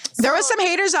 There was some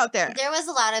haters out there. There was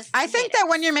a lot of. I think that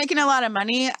when you're making a lot of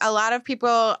money, a lot of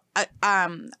people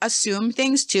assume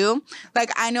things too.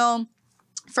 Like, I know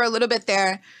for a little bit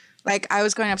there, like, I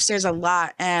was going upstairs a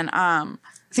lot, and I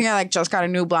think I like just got a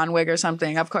new blonde wig or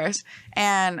something, of course.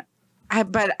 And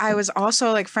but I was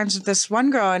also like friends with this one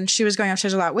girl, and she was going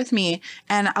upstairs a lot with me.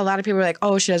 And a lot of people were like,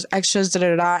 "Oh, she has extras, da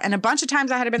da da." And a bunch of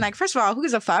times I had been like, first of all, who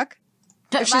gives a fuck?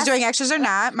 if she's doing extras or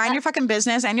not. Mind your fucking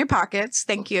business and your pockets.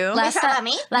 Thank you. Last time,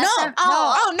 me? No. Last time,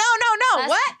 No.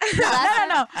 What?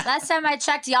 No. Last time I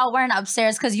checked, y'all weren't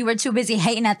upstairs because you were too busy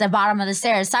hating at the bottom of the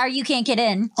stairs. Sorry, you can't get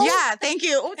in. Yeah, thank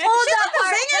you. Oh,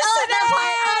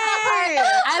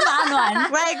 I'm on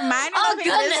one. Like, mind your fucking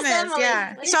goodness, business. Emily.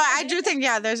 Yeah. So I do think,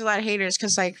 there's a lot of haters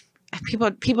because, like,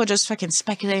 people just fucking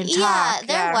speculate and talk. Yeah,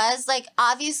 there was like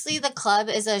obviously the club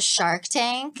is a Shark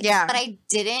Tank. Yeah. But I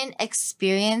didn't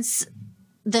experience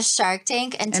the Shark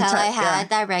Tank until Until- I had yeah.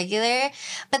 that regular.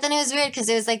 But then it was weird because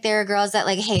it was like there were girls that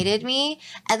like hated me,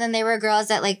 and then there were girls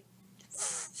that like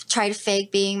tried to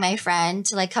fake being my friend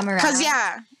to like come around. Because,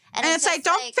 and it's like, just,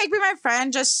 don't fake be my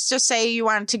friend. Just say you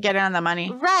wanted to get in on the money.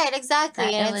 Right, exactly.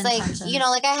 That And ill it's like, intentions. you know,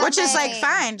 like I have Which is, like, my-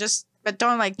 fine. But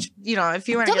don't, like, if you want to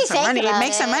Don't get be some fake money, about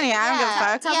make some it. money. I don't give a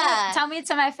Yeah. fuck. Yeah. Tell me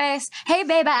to my face, hey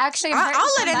babe, I actually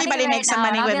I'll let anybody make some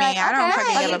money with me. I don't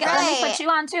fucking give a Let fuck. me put you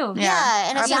on too. Yeah,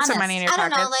 and I'll it's put some honest. money in your I don't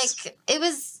know, pockets. like it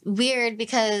was weird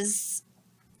because,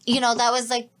 you know, that was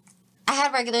like I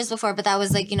had regulars before, but that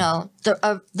was like, you know,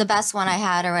 the best one I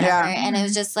had or whatever, Yeah. and it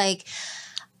was just like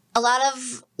a lot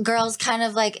of girls kind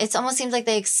of like it almost seems like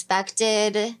they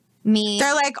expected me.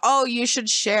 They're like, oh, you should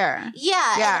share.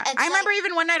 yeah, Yeah. and it's I remember like-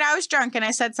 even one night I was drunk and I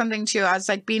said something to you. I was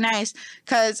like, be nice.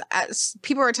 Because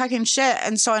people were talking shit.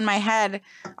 And so in my head,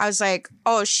 I was like,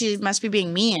 oh, she must be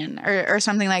being mean or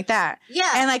something like that.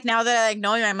 yeah, And like now that I like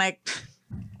know you, I'm like,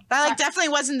 that like definitely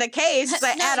wasn't the case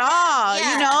like, No, at all.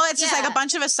 yeah, You know, it's just yeah. like a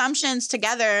bunch of assumptions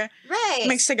together, right,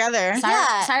 mixed together.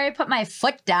 Sorry, sorry, I put my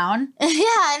foot down.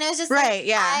 yeah, and it was just Right, like,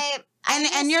 yeah.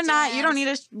 And you're not, you don't understand.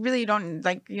 need to really you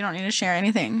don't need to share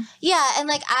anything. Yeah, and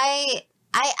like I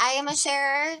am a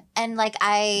sharer, and like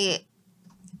I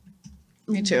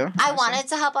Me too. honestly. wanted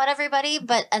to help out everybody,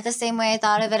 but at the same way I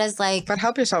thought of it as like But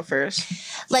help yourself first.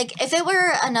 if it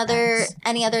were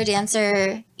any other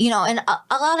dancer, you know, and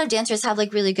a lot of dancers have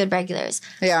like really good regulars.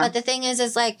 Yeah. But the thing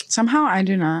is like Somehow I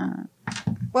do not.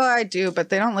 Well, I do, but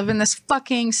they don't live in this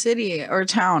fucking city or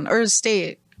town or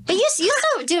state. but you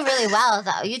still do really well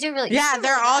though. You do really Yeah, do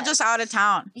they're really all good. just out of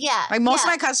town. yeah. Like most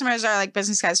yeah. of my customers are like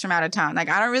business guys from out of town. Like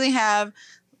I don't really have.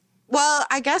 Well,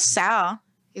 I guess Sal,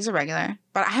 he's a regular,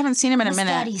 but I haven't seen him in a Miss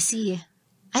minute. Daddy C.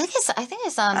 I think I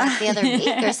saw him like the other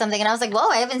week or something, and I was like, whoa,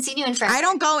 I haven't seen you in forever. I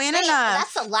don't go in Wait, enough.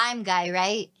 that's the lime guy,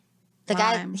 right? The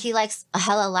Lime. guy he likes a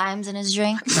hella limes in his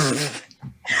drink.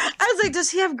 I was like, does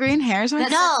he have green hair? No. No,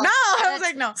 I was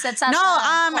like, no. Sits at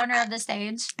No, the corner of the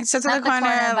stage. It sits Not in the the corner,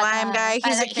 corner, but lime the- guy. by,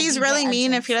 He's like, the he's DJ really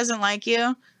mean if entrance. he doesn't like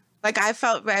you. Like I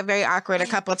felt very awkward a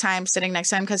couple of times sitting next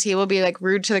to him because he will be like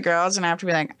rude to the girls, and I have to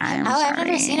be like, I'm sorry. I've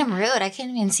never seen him rude. I can't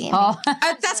even see him. Oh,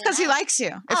 That's because he likes you.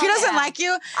 If he Oh, doesn't yeah. like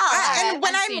you, all and right.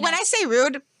 when I've seen when it. I say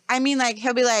rude, I mean like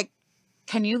he'll be like,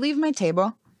 "Can you leave my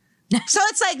table?" So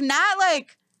it's like not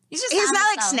like he's just he's not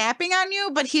like himself. snapping on you,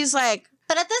 but he's like,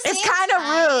 But at the same It's kinda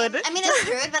time, rude. I mean, it's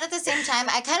rude, but at the same time,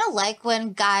 I kind of like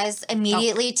when guys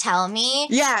immediately tell me.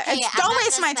 yeah, Hey, it's, I'm don't not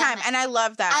waste gonna my time, spend and I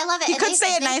love that. I love it. He and could they-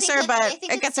 say it they think nicer, but they think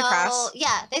it it's gets so, across. Yeah,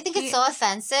 they think it's so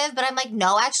offensive, but I'm like,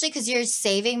 no, actually, because you're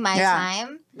saving my Yeah.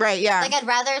 time. Right? Yeah. Like, I'd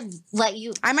rather let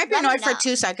you. I might be let me annoyed for know.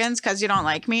 2 seconds because you don't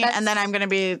like me, That's- and then I'm gonna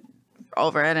be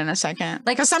over it in a second.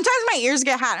 Like- Because sometimes my ears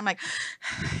get hot. I'm like,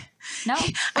 No,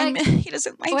 I'm, like, he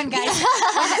doesn't like when me. guys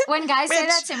when guys say Bitch.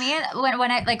 that to me,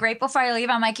 when I like right before I leave,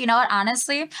 I'm like, you know what?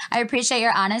 Honestly, I appreciate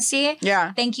your honesty.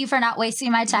 Yeah. Thank you for not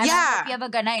wasting my time. I Yeah. hope you have a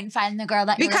good night and find the girl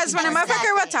that you're Because when looking a for.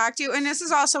 motherfucker will talk to you, and this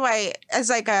is also why, as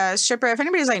like a stripper, if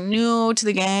anybody's like new to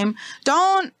the game,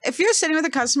 if you're sitting with a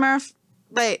customer,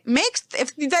 like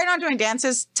if they're not doing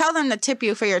dances, tell them to tip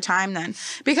you for your time then.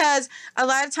 Because a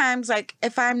lot of times, like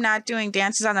if I'm not doing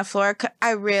dances on the floor,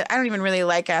 I don't even really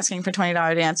like asking for $20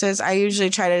 dances. I usually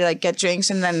try to like get drinks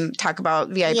and then talk about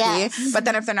VIP. Yes. But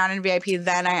then if they're not in VIP,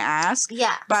 then I ask.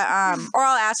 Yeah. But or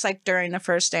I'll ask like during the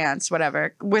first dance,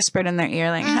 whatever, whispered in their ear,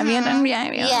 like, "Have you done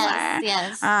VIP?" Yes.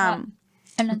 Yes. And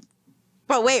then-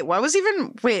 But wait,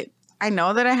 I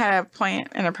know that I had a point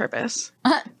and a purpose.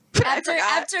 after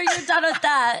you're done with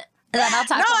that, then I'll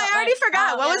talk. No, about, I already like,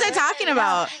 forgot. What was I talking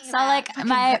about? So like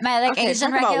my like Okay, Asian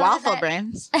talk about regular waffle that-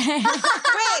 brains. Wait,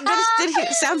 did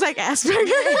he sounds like Asperger?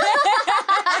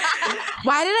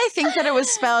 Why did I think that it was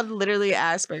spelled literally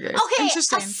Asperger? Okay.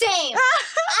 Interesting. Same.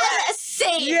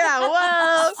 Same. Yeah,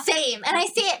 well. Same. And I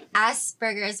say it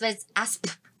Asperger's, but it's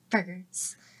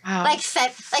Asperger's. Wow. Like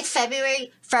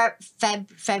February.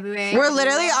 February. We're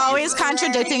literally always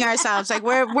contradicting ourselves. Like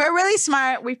we're really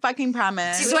smart. We fucking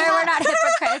promise. Swear we're not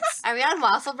hypocrites. Are we on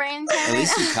waffle brain? At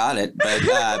least you caught it, but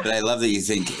I love that you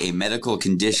think a medical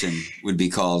condition would be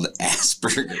called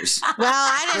Asperger's. Well,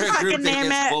 I For didn't a group fucking that name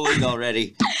gets it. bullied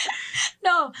already.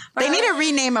 No, No. They need to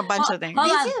rename a bunch of things. Hold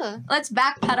Me on. too. Let's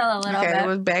backpedal a little Okay, bit. it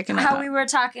was backing How up. we were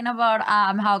talking about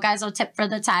how guys will tip for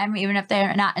the time even if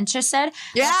they're not interested.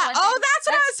 Yeah. That's one Oh, thing- that's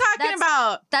what I was talking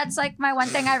about. That's like my one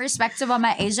thing I respect about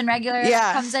my Asian regular Yeah.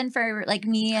 that comes in for like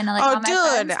me and like all Oh, my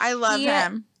dude, friends. I love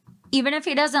him. Even if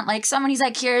he doesn't like someone, he's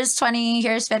like, here's 20,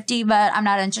 here's 50, but I'm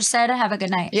not interested. Have a good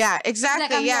night. Yeah, He's exactly.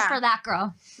 like, I'm here yeah. for that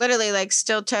girl. Literally, like,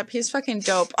 still tip. He's fucking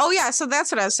dope. Oh, yeah. So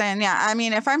that's what I was saying. Yeah. I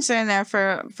mean, if I'm sitting there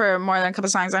for more than a couple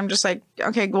songs, I'm just like,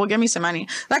 okay, well, give me some money.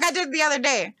 Like I did the other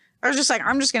day. I was just like,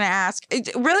 I'm just going to ask.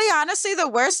 Really, honestly, the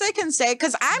worst they can say,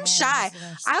 because I'm shy.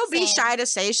 I'll be Same. shy to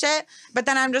say shit, but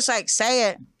then I'm just like, say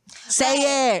it.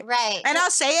 Say it. Right. And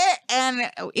I'll say it, and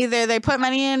either they put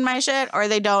money in my shit or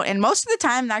they don't. And most of the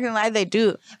time, not gonna lie, they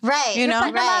do. Right. You know?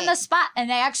 Putting them on Right. the spot, and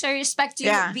they actually respect you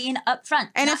Yeah. being upfront.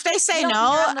 And if they say you don't-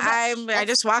 no, you're on the rush. I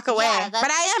just walk away. yeah,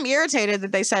 but I am irritated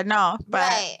that they said no. But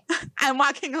Right. I'm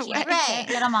walking away. Right.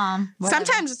 Get them on. Whatever.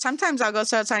 Sometimes I'll go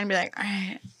so outside and be like, all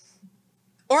right.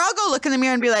 Or I'll go look in the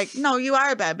mirror and be like, no, you are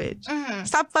a bad bitch. Mhm.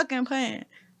 Stop fucking playing.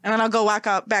 And then I'll go back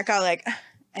out like,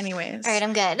 anyways. All right,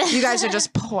 I'm good. You guys are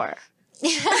just poor.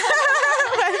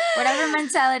 Whatever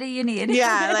mentality you need.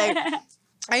 Yeah, like,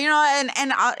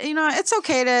 it's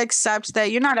okay to accept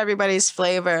that you're not everybody's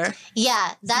flavor.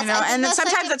 Yeah, that's You know, I think and that's,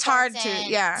 sometimes like, it's hard to- important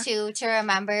yeah. to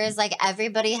remember is like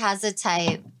everybody has a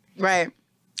type. Right.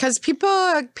 Because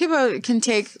people can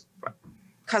take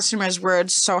customers'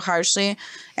 words so harshly,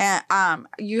 and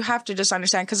you have to just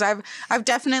understand. Because I've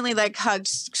definitely like hugged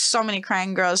so many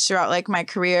crying girls throughout like my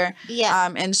career, Yeah.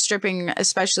 and stripping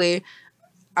especially,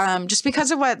 just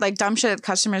because of what like dumb shit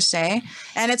customers say,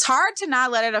 and it's hard to not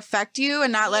let it affect you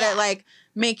and not let Yeah. it like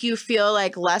make you feel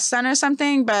like less than or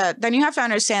something. But then you have to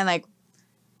understand like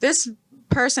this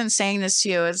person saying this to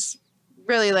you is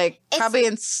really like It's- probably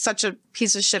in such a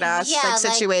piece of shit ass Yeah, like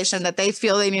like- situation that they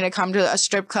feel they need to come to a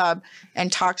strip club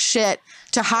and talk shit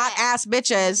to hot ass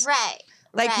bitches. Right.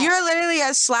 Like right. you're literally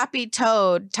a sloppy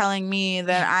toad telling me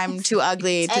that I'm too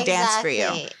ugly to dance for you.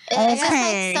 Exactly. It's just,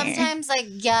 Okay. like sometimes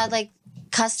like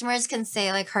customers can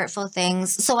say like hurtful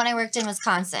things. So when I worked in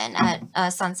Wisconsin at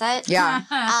Sunset, Yeah.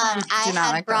 I Do not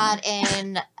had like brought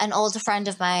in an old friend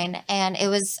of mine, and it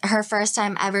was her first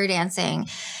time ever dancing.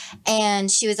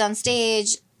 And she was on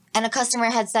stage, and a customer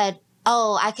had said,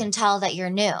 "Oh, I can tell that you're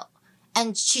new."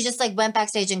 And she just like went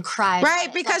backstage and cried. Right,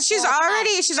 about it because the she's whole time.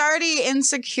 already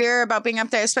insecure about being up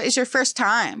there. It's your first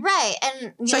time. Right.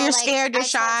 And So you're scared, you're I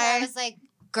told her, shy. I was like,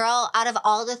 girl, out of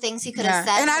all the things he could have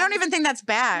Yeah. said. And I don't him- even think that's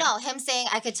bad. No, him saying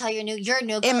I could tell you're new. You're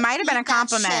new. It might have been a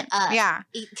compliment. Yeah.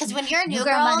 Because when you're a new New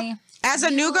girl, girl money. As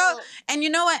a new girl, and you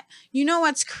know what? You know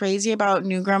what's crazy about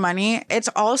new girl money? It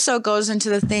also goes into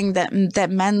the thing that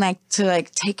men like to like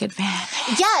take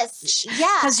advantage. yes, yeah,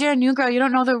 Because you're a new girl, you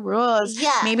don't know the rules.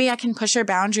 Yeah. Maybe I can push her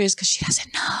boundaries because she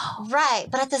doesn't know. right.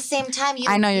 But at the same time, you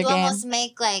I know your you game. almost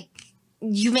make like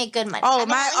you make good money. Oh I mean,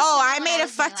 my! at least I when made a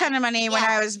was fuck new, ton of money when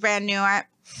yeah. I was brand new.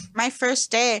 My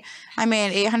first day, I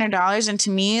made $800, and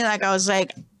to me, like I was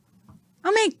like,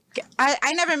 I'll make.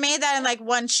 I never made that in like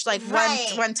one Right,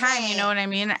 one time. You right. know what I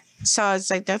mean? So I was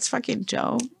like, that's fucking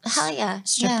dope. Hell yeah,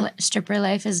 yeah. Stripper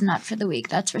life is not for the weak,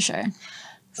 that's for sure.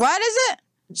 What is it?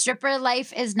 Stripper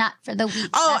life is not for the weak.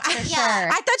 Oh, that's for yeah. sure.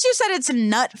 I thought you said it's a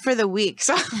nut for the week.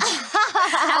 So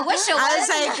I wish it was. I was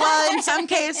like, well, in some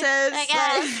cases, I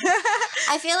guess.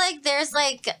 I feel like there's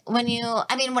like when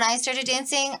I started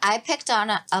dancing, I picked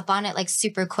up on it like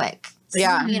super quick.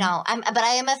 Yeah. You know, but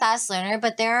I am a fast learner,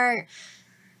 but there are,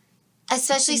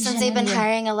 especially since they've been Asian in you.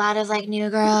 hiring a lot of like new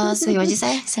girls. Wait, what'd you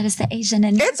say? said it's the Asian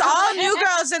in you. it's all new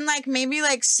girls and like maybe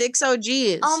like 6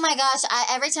 OGs. Oh my gosh.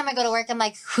 Every time I go to work, I'm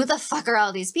like, who the fuck are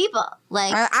all these people?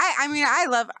 Like,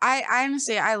 I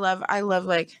honestly, I love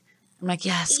like, I'm like,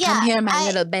 yes, Yeah, come here, my I-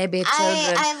 little baby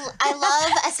children. I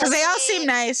love, Because they all especially- seem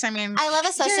nice. I mean, I love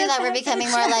especially that we're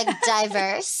becoming more like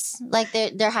diverse. Like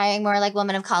they're hiring more like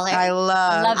women of color. I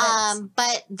love. Love it.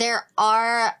 But there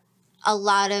are a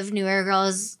lot of newer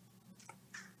girls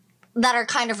that are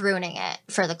kind of ruining it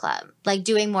for the club, like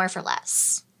doing more for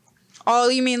less, Oh,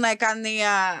 you mean like on the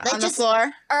just-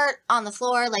 floor? or on the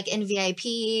floor, like in VIP,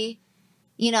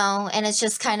 you know. And it's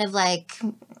just kind of like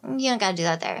you don't got to do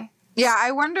that there. Yeah,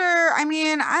 I wonder. I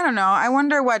mean, I don't know. I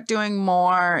wonder what doing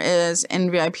more is in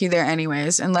VIP there,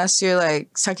 anyways, unless you're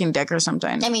like sucking dick or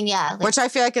something. I mean, yeah, like, Which I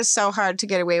feel like is so hard to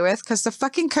get away with because the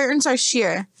fucking curtains are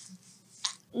sheer.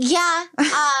 yeah.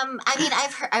 I mean,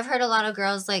 I've heard a lot of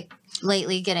girls like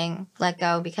lately getting let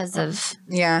go because of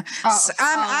Yeah.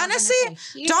 Honestly,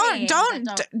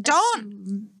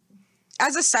 don't.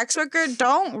 As a sex worker,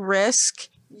 don't risk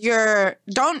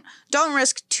don't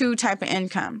risk two type of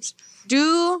incomes.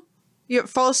 Do your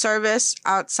full service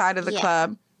outside of the Yeah.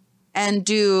 club, and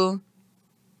do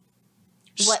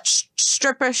What?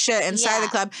 stripper shit inside the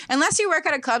club. Unless you work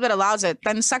at a club that allows it,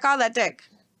 then suck all that dick.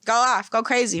 Go off, go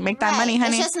crazy, make that money,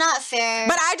 honey. It's just not fair.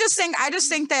 But I just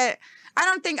think that I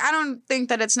don't think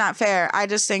that it's not fair. I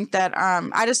just think that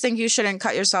you shouldn't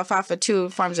cut yourself off of two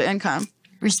forms of income.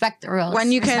 Respect the rules.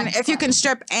 When you can, Respect if you can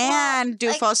strip and do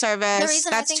like, full the service,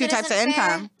 reason I that's think two it types of isn't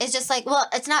fair income. It's just like, well,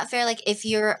 it's not fair. Like if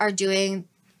you are doing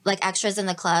like extras in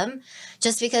the club,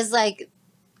 just because like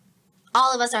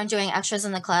all of us aren't doing extras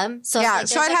in the club. So Yeah, like,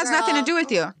 so there's it a has nothing to girl- do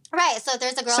with you. Right. So if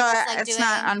there's a girl So that's like it's doing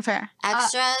not unfair.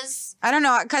 extras. I don't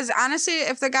know, because honestly,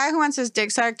 if the guy who wants his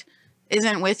dick sucked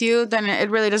isn't with you, then it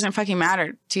really doesn't fucking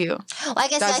matter to you. Well, I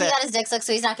guess Does he it? got his dick sucked,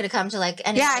 so he's not going to come to like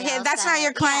any. Yeah, that's not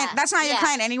your client. That's not your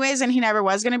client anyways, and he never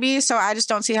was going to be. So I just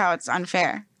don't see how it's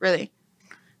unfair, really.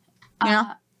 You know?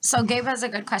 So Gabe has a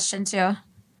good question too.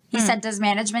 He said, does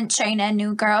management train in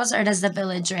new girls or does the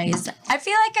village raise? I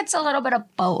feel like it's a little bit of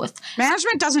both.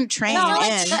 Management doesn't train No,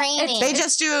 in. training. They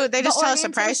just tell us the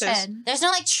prices. orientation. There's no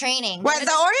like training. Well, the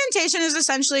orientation is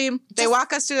essentially they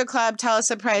walk us through the club, tell us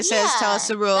the prices, tell us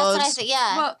the rules, That's what I think.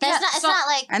 Yeah. Well, There's yeah, not, it's so- not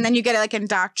like. and then you get like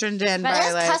indoctrinated in by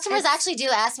There's like. customers actually do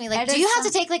ask me like, That do you is have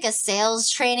to take like a sales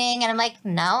training? And I'm like,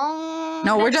 no.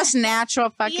 No, we're just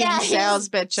natural fucking Yeah, sales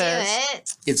just bitches. Do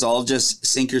it. It's all just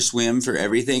sink or swim for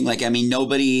everything. Like, I mean,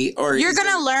 nobody or You're is gonna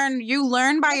there- learn. You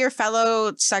learn by your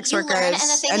fellow sex You workers learn, and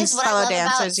the thing is, what I fellow love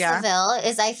dancers. about Yeah, Seville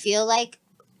is I feel like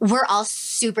we're all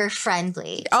super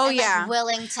friendly. Oh, and, like, yeah.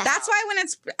 willing to. that's help. why when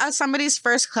it's somebody's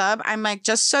first club, I'm like,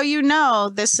 just so you know,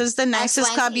 this is the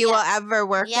nicest XYZ, club you yeah. will ever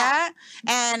work Yeah.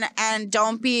 at, and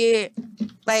don't be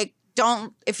like,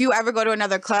 don't if you ever go to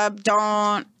another club,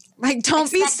 don't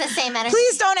Expect the same energy.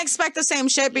 Please don't expect the same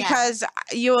shit Yeah. because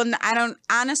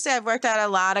honestly, I've worked at a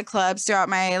lot of clubs throughout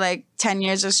my like 10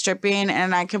 years of stripping,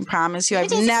 and I can promise you, You've I've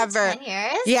been dancing for never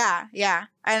 10 years? Yeah.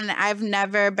 And I've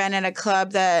never been in a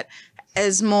club that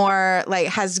is more like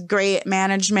has great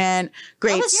management,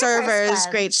 great was your first servers,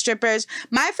 club? great strippers.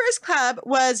 My first club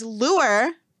was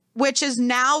Lure, which is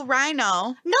now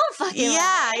Rhino. No fucking way.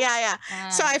 Yeah.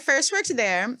 So I first worked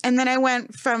there, and then I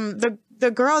went from the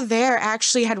girl there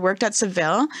actually had worked at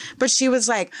Seville, but she was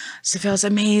like, Seville's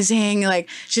amazing. Like,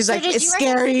 she's So like, did it's you work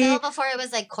at scary. Seville before it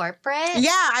was like corporate? Yeah,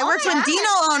 I worked my when God, Dino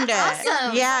owned it. that's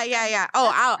awesome. Yeah.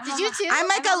 Oh, Did you too? I'm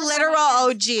like a literal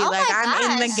OG. Oh like my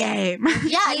I'm in the gosh. game.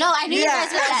 Yeah, no, I knew Yeah. you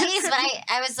guys were OGs, but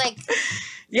I was like,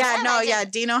 Yeah,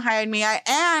 Dino hired me.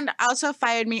 And also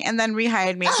fired me and then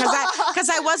rehired me because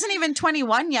I wasn't even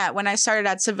 21 yet when I started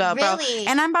at Seville, bro. Really?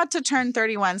 And I'm about to turn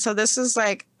 31, so this is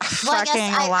like well, I guess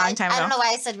fucking a long time I ago. don't know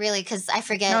why I said really because I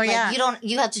forget. No, like, yeah.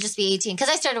 you have to just be 18 because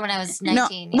I started when I was No,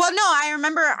 19. well, no,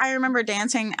 I remember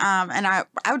dancing, and I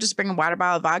would just bring a water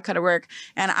bottle of vodka to work,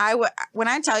 and when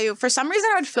I tell you, for some reason,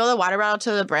 I would fill the water bottle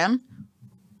to the brim.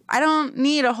 I don't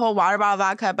need a whole water bottle of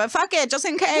vodka, but fuck it, just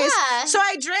in case. Yeah. So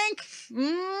I drank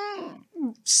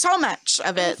so much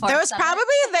of it. There was 3/4 of it.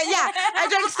 probably I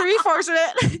drank 3/4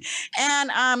 of it,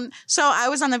 and so I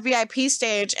was on the VIP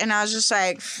stage, and I was just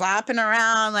like flopping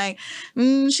around, like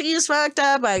she's fucked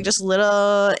up, like just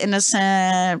little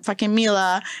innocent fucking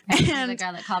Mila, The and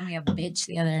girl that called me a bitch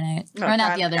the other night. Oh, or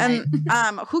not God. the other night.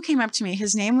 And who came up to me?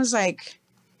 His name was like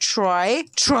Troy.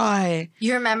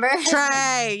 You remember?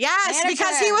 Troy. Yes, Manager.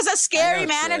 because he was a scary I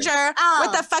know Troy. manager Oh.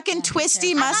 with a fucking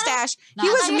twisty mustache. No, He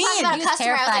I was thought you were talking mean. about He a was customer.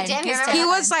 I was like, terrifying. damn, He you was remember? He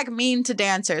terrifying. was like mean to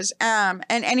dancers. And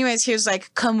anyways, he was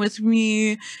like, "Come with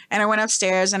me," and I went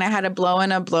upstairs and I had a blow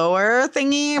in a blower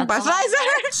thingy,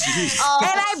 Budweiser. Oh,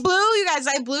 And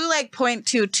I blew like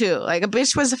 0.22. Like a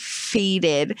bitch was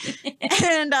faded.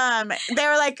 And they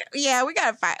were like, yeah, we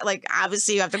gotta fight. Like,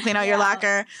 obviously you have to clean out your Yeah.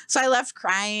 locker. So I left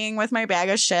crying with my bag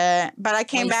of shit. But I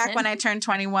came back Wasted. when I turned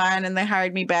 21 and they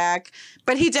hired me back.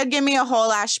 But he did give me a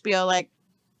whole ass spiel, like,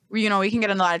 we can get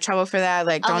in a lot of trouble for that.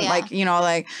 Like, Oh, don't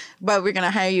yeah. but we're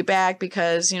gonna hire you back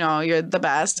because, you're the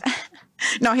best.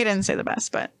 No, he didn't say the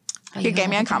best, but he you gave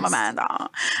me are a the best. compliment.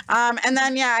 And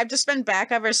then I've just been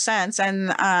back ever since.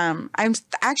 And I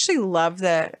actually love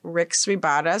that Rick's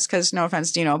rebought us because no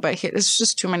offense, Dino, but it's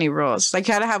just too many rules. Like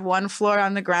you had to have one floor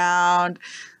on the ground.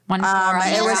 One floor on the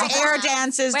It was ground. air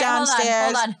dances Wait,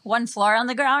 downstairs. Hold on. One floor on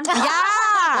the ground?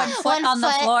 Yeah. One foot One on the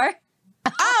foot. floor?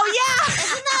 Oh yeah.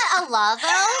 Isn't that a law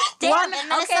though? One- in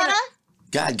Minnesota?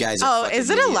 God, guys. Are Oh, fucking is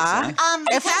it a idiots, law? huh?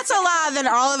 If that's a law, then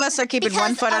all of us are keeping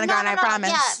one foot on the ground. I promise.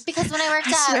 Yeah, because when I worked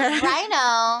I swear. at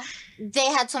Rhino, they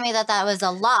had told me that was a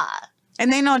law.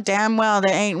 And they know damn well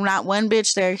there ain't not one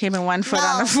bitch there keeping one foot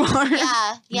on the floor.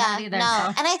 Yeah, either, no. so.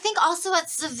 And I think also at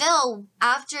Seville,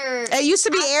 after It used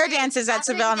to be air after- dances at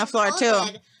after Seville on the even floor too.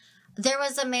 COVID, there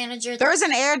was a manager. There was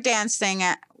an air dance thing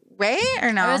at Ray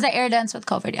or no? There was an air dance with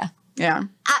COVID, yeah. Yeah.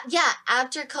 Yeah,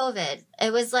 after COVID,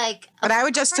 it was like. But I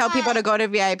would just tell people to go to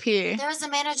VIP. There was a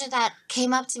manager that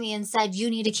came up to me and said, "You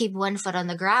need to keep one foot on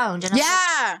the ground." And I was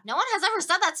Yeah. like, no one has ever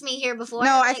said that to me here before.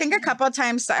 No, I Like, think a couple of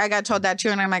times I got told that too,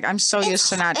 and I'm like, I'm so used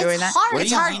to not it's doing that. hard. What do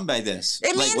It's you hard. mean by this?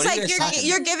 It means what are you like guys talking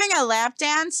you're about? giving a lap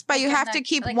dance, but you Like have on to the-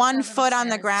 keep like one on the foot on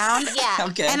the stairs. ground. Yeah.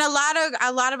 Okay. And a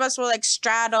lot of us will like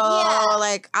straddle, Yeah.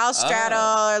 like I'll straddle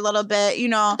Oh. a little bit, you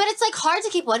know. But it's like hard to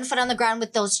keep one foot on the ground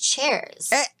with those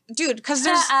chairs. Dude, because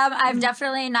there's I've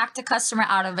definitely knocked a customer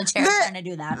out of a chair There- trying to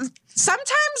do that.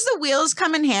 sometimes the wheels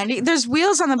come in handy. There's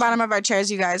wheels on the bottom of our chairs,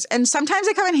 you guys, and sometimes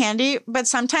they come in handy. But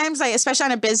sometimes, like especially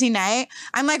on a busy night,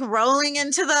 I'm like rolling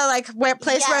into the like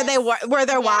place where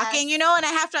they're Yes. walking, you know, and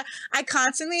I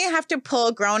constantly have to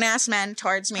pull grown ass men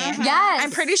towards me. Mhm. Yes.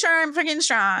 I'm pretty sure I'm freaking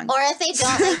strong. Or if they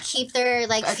don't like keep their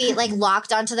like feet like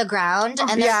locked onto the ground, and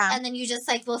then, Yeah. and then you just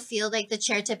like will feel like the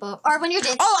chair tip over. Or when you're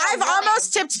dancing. Oh, for a I've woman.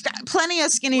 almost tipped plenty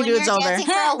of skinny When dudes you're over. dancing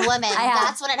for a woman, I have.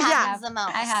 that's when it Yeah. happens the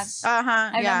most. I have.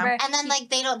 I I remember. And then like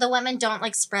the women don't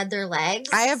like spread their legs.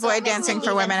 I so avoid it makes it dancing for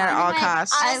even women at harder. all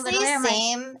costs. I Honestly, literally am like-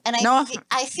 same. And No.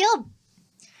 I feel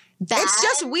bad. It's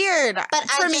just weird but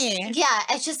for I just, me. Yeah,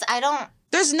 it's just I don't.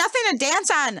 There's nothing to dance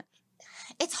on.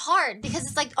 It's hard because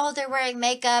it's like, oh, they're wearing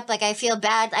makeup. Like I feel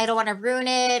bad. I don't want to ruin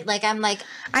it. Like I'm like,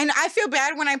 I feel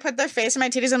bad when I put their face in my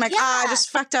titties. I'm like, I Yeah.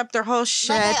 just fucked up their whole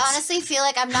shit. like I honestly feel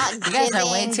like I'm not guys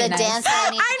are way giving too the nice. dance that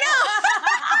I need. I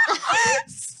know.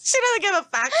 She doesn't give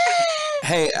a fuck.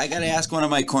 Hey, I got to ask one of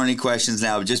my corny questions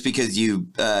now, just because you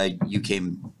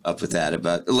came up with that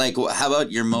about like, how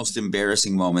about your most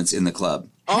embarrassing moments in the club?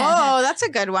 Oh, that's a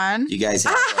good one. You guys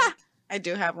have like, I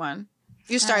do have one.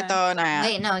 You start though, Naya.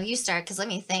 Wait, no, you start because let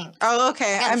me think. Oh,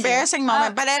 okay. gotta Embarrassing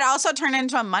moment, but it also turned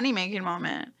into a money making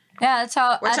moment, Yeah, that's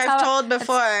how. which that's I've how, told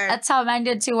before. That's how mine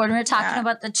did too. When we were talking Yeah.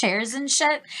 about the chairs and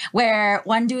shit, where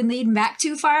one dude leaned back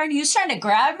too far and he was trying to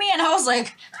grab me, and I was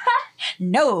like,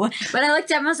 no. But I looked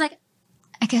at him, I was like,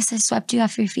 I guess I swept you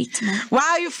off your feet tonight.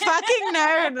 Wow, you fucking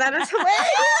nerd. That is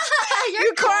hilarious.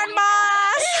 You corn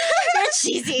boss. You're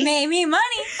cheesy. Made me money.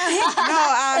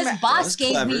 No, His boss was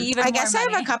gave clever. me even I more guess I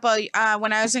have money. a couple.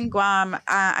 When I was in Guam,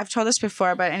 I've told this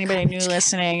before, but anybody new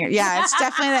listening, yeah, it's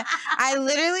definitely. I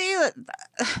literally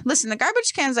listen. The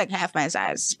garbage can's like half my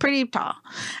size. It's pretty tall,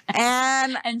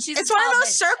 and And she's it's a one of tall those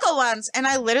bitch. circle ones. And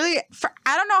I literally,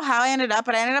 I don't know how I ended up,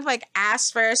 but I ended up like ass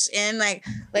first in, like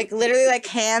literally like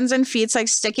hands and feet like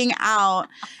sticking out.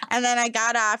 And then I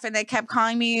got off, and they kept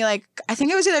calling me like I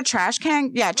think it was either trash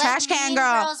can, Like trash can mean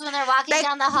girl. Girls when they're walking They-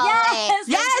 down the hallway. Yes,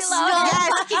 Yes, no yes.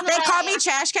 fucking They way. called me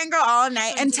trash can girl all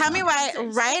night. And tell me why,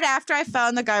 right after I fell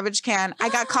in the garbage can, I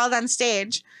got called on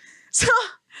stage.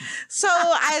 So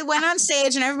I went on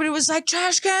stage and everybody was like,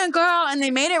 trash can girl. And they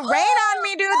made it rain on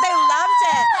me, dude. They loved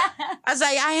it. I was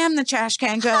like, I am the trash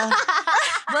can girl.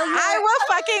 Well, you I were-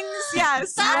 will fucking,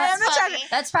 yes. I am the That's trash funny.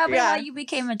 That's probably Yeah. how you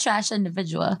became a trash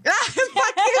individual.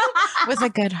 Fuck you. With a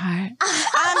good heart. And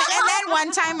then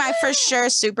one time I for sure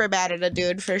super batted a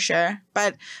dude for sure.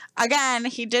 But again,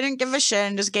 he didn't give a shit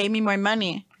and just gave me more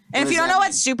money. And What if you does don't that know mean?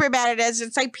 what super bad it is,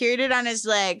 it's like period on his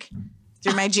leg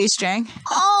through my G-string.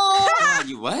 Oh,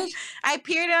 you what? I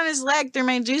period on his leg through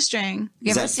my G-string.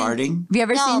 You Is ever that seen, farting? Have you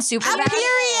ever No. seen A Superbad?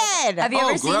 period. Have you Oh,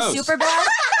 ever seen gross. Superbad?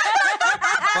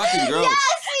 Fucking gross.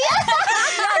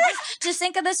 Just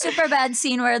think of the Superbad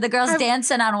scene where the girl's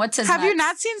dancing on what's his Have you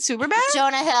nuts. not seen Superbad?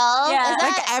 Jonah Hill. Yeah. Is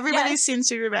Like that- everybody's seen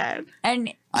Superbad.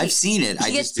 And I've seen it.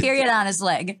 he gets period on his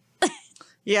leg.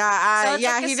 Yeah, So it's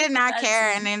yeah, like a he did not Superbad care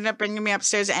scene. and ended up bringing me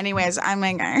upstairs anyways. I'm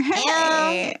like,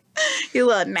 hey, you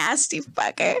little nasty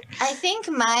fucker. I think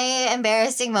my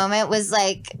embarrassing moment was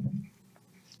like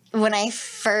when I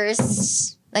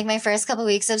first, like my first couple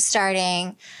weeks of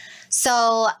starting.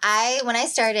 So when I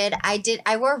started,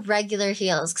 I wore regular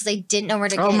heels because I didn't know where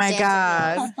to get Oh my dancer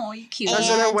God. heels. Oh, you cute. Those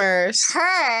are the And worst.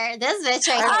 Her, this bitch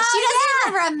right here, Oh, she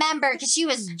doesn't even remember because she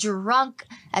was drunk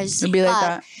as It'd be like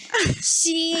fuck. that.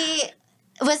 She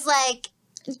was like,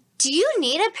 do you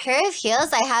need a pair of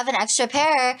heels? I have an extra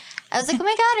pair. I was like, oh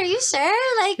my God, are you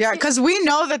sure? Like, Yeah, because we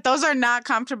know that those are not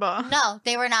comfortable. no,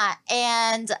 they were not.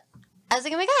 And I was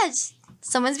like, oh my God,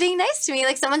 someone's being nice to me.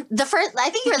 Like I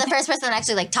think you were the first person that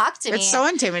actually like talked to me. It's so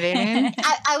intimidating.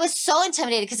 I was so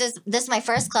intimidated because this is my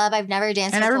first club. I've never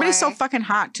danced And before. everybody's so fucking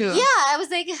hot too. Yeah, I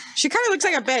was like, She kind of looks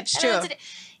like a bitch I don't know what too. to do.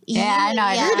 Yeah, I know.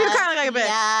 You do kinda look like a bitch.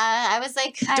 Yeah, I was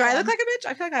like, Do I look like a bitch?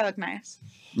 I feel like I look nice.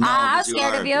 No, I but was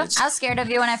scared are of a you. bitch. I was scared of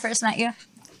you when I first met you.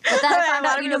 But then I A found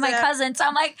lot out of you knew people my say that. cousin, so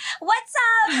I'm like, what's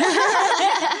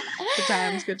up? Good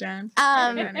times, good times.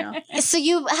 um, so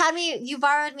you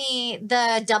borrowed me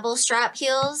the double strap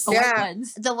heels, The Yeah. white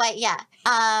ones. the white, yeah.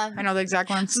 I know the exact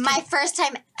ones. My first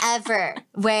time ever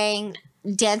wearing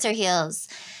dancer heels.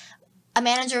 a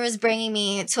manager was bringing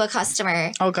me to a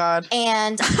customer. Oh God.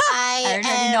 And I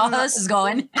already know how this is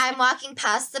going. I'm walking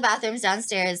past the bathrooms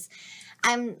downstairs.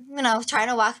 I'm, trying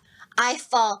to walk. I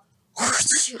fall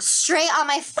straight on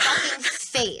my fucking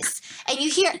face. And you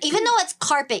hear, even though it's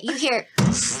carpet, you hear,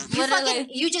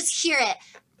 you just hear it.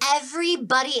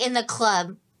 Everybody in the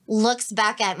club looks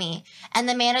back at me. And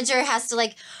the manager has to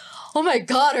like, oh my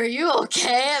God, are you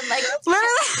okay? I'm like,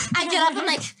 I get up, I'm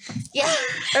like, yeah.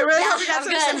 I really hope you got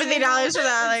some sympathy dollars for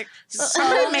that. Like,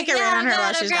 somebody make it rain on her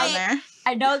while she's down there.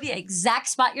 I know the exact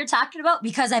spot you're talking about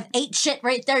because I've ate shit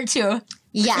right there too.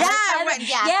 Yeah.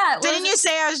 Yeah. Didn't you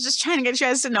say I was just trying to get you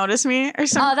guys to notice me or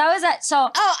something? Oh, that was it. So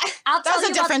that was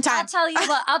a different time.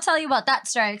 I'll tell you about that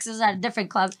story because it was at a different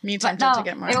club. Me tempted to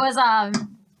get more. It was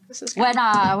when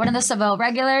one of the Seville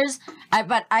regulars.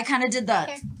 I kind of did the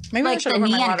Maybe like the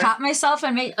knee and caught myself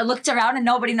and looked around and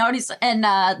nobody noticed. And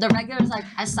the regulars like,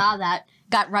 I saw that,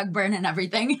 got rug burn and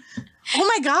everything. Oh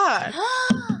my God.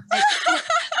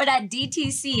 But at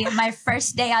DTC, my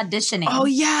first day auditioning. Oh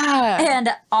yeah. And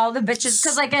all the bitches,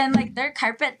 because like in like their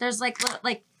carpet, there's like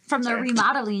from the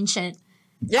remodeling shit.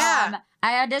 Yeah.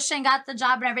 I auditioned, got the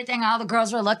job and everything. All the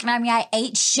girls were looking at me. I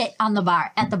ate shit at the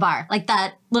bar, like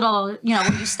that little,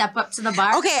 when you step up to the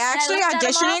bar. Okay, actually,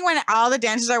 auditioning when all the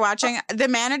dancers are watching, the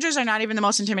managers are not even the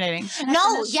most intimidating.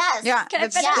 No, yes. Yeah,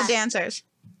 it's the dancers.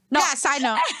 No. Yeah, side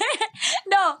note.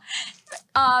 No.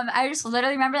 I just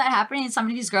literally remember that happening and some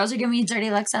of these girls were giving me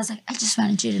dirty looks. I was like, I just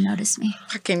wanted you to notice me.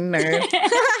 Fucking nerd.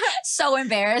 So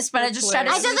embarrassed, but I just tried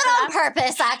to I did that on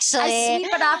purpose, actually. I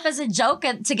sweep it off as a joke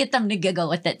to get them to giggle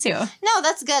with it too. No,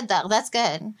 that's good though. That's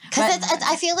good. Because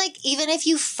I feel like even if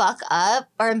you fuck up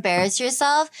or embarrass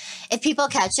yourself, if people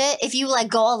catch it, if you like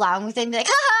go along with it and be like,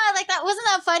 haha, like that, wasn't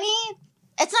that funny?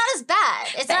 It's not as bad.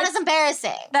 It's not as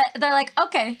embarrassing. They're like,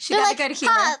 okay, she got a good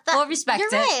humor. We'll respect it.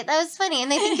 You're right. That was funny.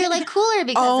 And they think you're like cooler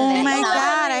because of it. Oh my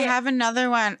God, I have another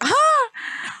one.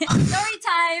 Story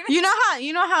time. You know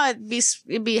how it'd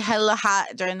be hella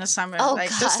hot during the summer. Oh, like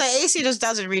just the AC just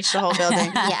doesn't reach the whole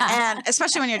building. Yeah. And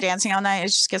especially when you're dancing all night, it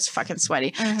just gets fucking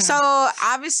swety. Mm-hmm. So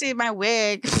obviously my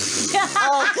wig.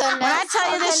 Oh goodness. When I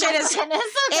tell you this shit is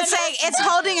it's like it's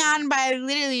holding on by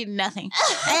literally nothing.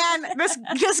 And this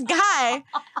guy,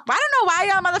 I don't know why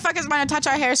y'all motherfuckers want to touch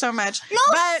our hair so much. No,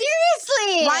 but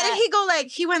seriously. why did he go like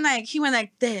he went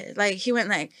like this, like he went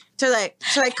like to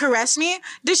caress me?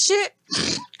 This shit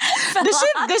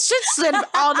slid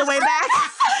all the way back.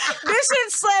 This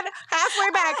shit slid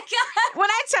halfway back. When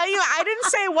I tell you, I didn't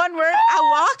say one word. I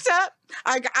walked up.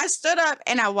 I stood up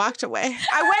and I walked away.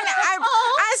 I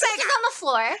was like on the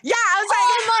floor. Yeah, I was like,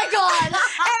 oh my God.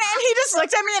 and he just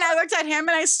looked at me and I looked at him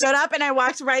and I stood up and I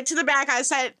walked right to the back. I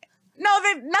said, no,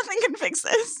 nothing can fix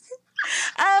this.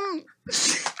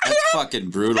 That's fucking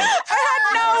brutal. I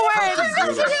had no words. I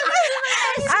was like,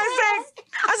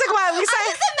 what? We said, I'm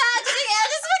just imagining it.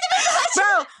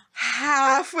 bro,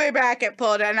 halfway back it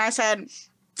pulled and I said,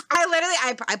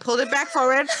 I pulled it back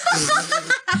forward. And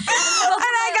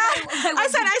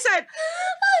I said,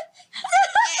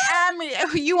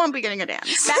 you won't be getting a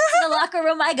dance. Back to the locker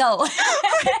room I go.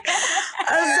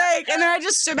 I was like, and then I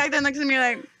just stood back there and looked at me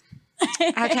like,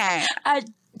 okay.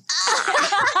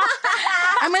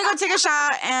 I'm gonna go take a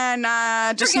shot and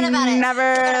just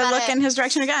never look in his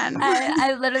direction again.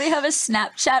 I literally have a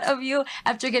Snapchat of you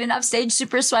after getting off stage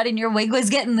super sweaty and your wig was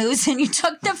getting loose and you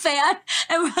took the fan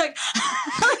and we're like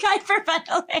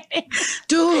hyperventilating.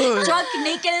 Dude. Drunk,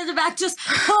 naked in the back, just,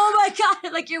 oh my God,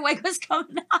 like your wig was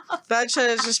coming off. That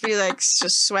should just be like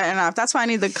just sweating off. That's why I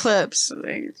need the clips.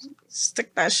 Like,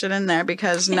 stick that shit in there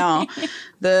because no,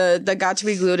 the got to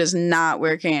be glued is not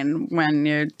working when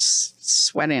you're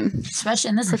sweating. Especially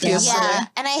in this Profusely. Yeah,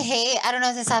 and I don't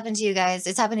know if this happened to you guys.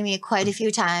 It's happened to me quite a few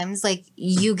times. Like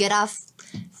you get off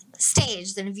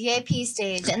stage, then a VIP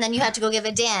stage, and then you have to go give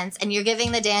a dance, and you're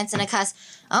giving the dance in a cuss.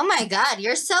 Oh my God,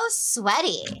 you're so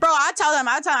sweaty. Bro, I tell them,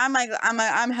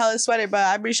 I'm hella sweaty, but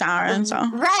I be showering, so.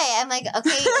 Right, I'm like,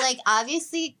 okay, like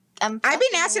obviously. I'd be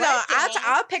nasty though.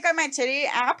 I'll pick up my titty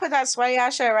and I'll put that sweaty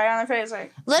ass shit right on the face.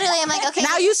 Like literally, I'm like, okay.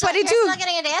 Now you sweaty you're too. Still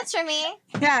getting a dance from me.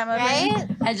 Yeah, right.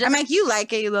 I'm like, you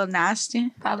like it, you little nasty.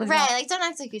 Probably right. not. Like, don't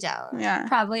act like you don't. Yeah.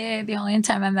 Probably the only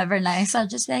time I'm ever nice. I'll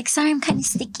just be like, sorry, I'm kind of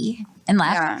sticky, and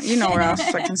laugh. Yeah, you know where else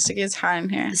fucking sticky. It's hot in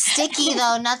here. Sticky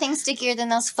though, nothing stickier than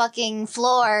those fucking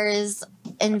floors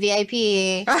in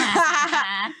VIP. That's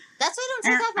why I don't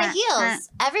take off my heels.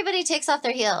 Everybody takes off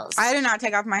their heels. I do not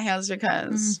take off my heels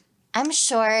because I'm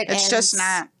short. it's just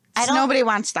not. I don't. Nobody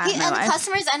wants that in their And life.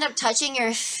 customers end up touching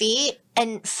your feet,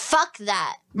 and fuck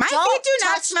that. My Don't feet do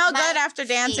not touch smell my good after feet.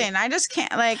 dancing. I just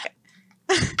can't like.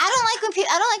 I don't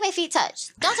like my feet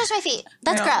touched. Don't touch my feet.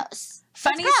 That's No. gross.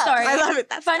 Funny gross. story. I love it.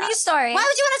 That's Funny gross. story. Why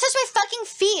would you want to touch my fucking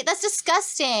feet? That's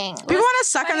disgusting. People want to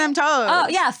suck on them toes. Oh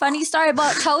yeah, funny story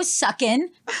about toe sucking.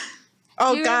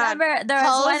 Oh Do you God. remember there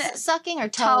was Toes one sucking or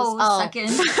toes? toe Oh. sucking?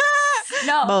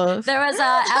 No, Both. there was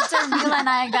after Mila and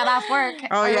I got off work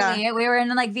Oh, early, yeah. we were in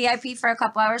like VIP for a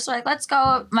couple hours. So like, let's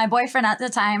go. My boyfriend at the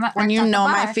time, When worked you at the know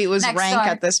my bar feet was next rank door.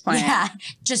 at this point. Yeah,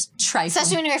 just trifling.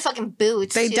 Especially when you're fucking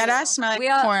boots. They too. dead ass smell like We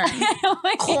all- corn.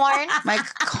 Corn. Like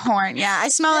corn. Yeah, I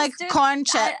smell like Dude, corn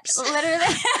chips.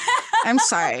 Literally. I'm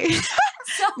sorry.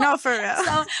 So, No, for real.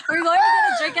 So we're going to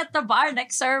get a drink at the bar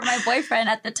next to where my boyfriend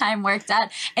at the time worked at.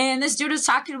 And this dude was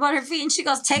talking about her feet and she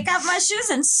goes, take off my shoes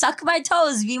and suck my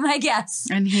toes, be my guest.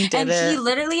 And he did And it. he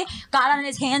literally got on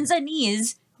his hands and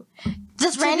knees.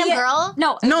 This to random be- girl?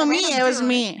 No, No, a me. random It was dude.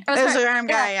 me. It was her. a random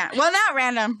guy. Yeah. Well, not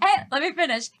random. Hey, let me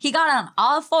finish. He got on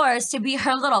all fours to be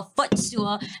her little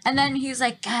footstool. And then he was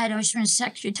like, God, I wish you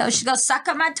suck your toes. She goes, suck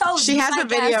on my toes. She be has my a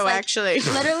video guest. Like, actually.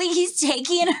 Literally, he's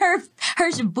taking her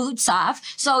boots off.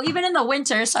 So even in the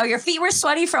winter, so your feet were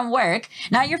sweaty from work.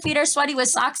 Now your feet are sweaty with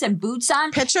socks and boots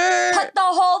on. Picture Put the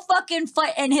whole fucking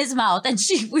foot in his mouth, and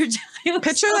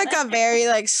picture like a very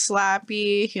like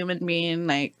sloppy human being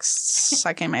like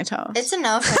sucking my toes. It's a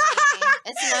no for me.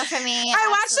 It's a no for me. I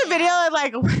watched the Absolutely video and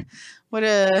like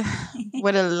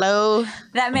what a low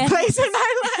that man. place in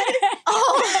my life.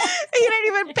 Oh, he didn't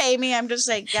even pay me. I'm just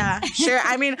like, yeah, sure.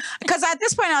 I mean, because at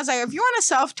this point I was like, if you want to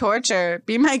self torture,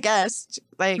 be my guest.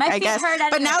 Like, My I feet guess. hurt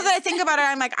But now anyways. that I think about it,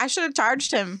 I'm like, I should have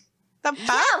charged him. The fuck?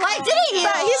 Yeah, why didn't you?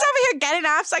 But he's over here getting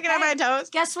off, sucking on my toes.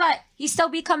 Guess what? He still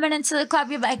be coming into the club.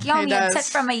 You're like, yo, He me a tip does.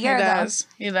 from a year He ago. does.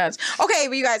 He does. Okay,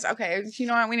 but you guys, okay, you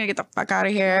know what? We need to get the fuck out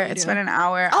of here. It's been an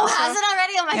hour. Oh, Also- has it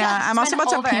already? Oh my Yeah, god. I'm also been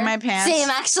about to pee over. my pants. Same,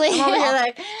 actually. I'm over here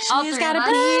like, All she's three gotta of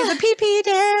pee, us. the pee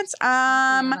dance.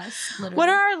 Literally. What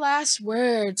are our last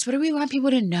words? What do we want people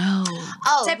to know?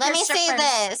 Oh, Tip let your me say strippers.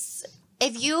 this.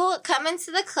 If you come into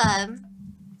the club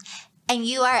and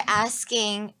you are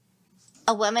asking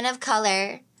a woman of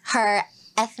color her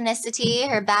ethnicity,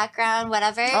 her background,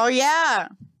 whatever, Oh yeah.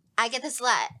 I get this a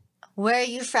lot. Where are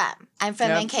you from? I'm from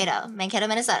Yep. Mankato,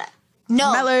 Minnesota. No,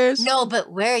 Mellors. no,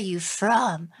 but where are you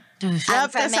from? I'm Yep,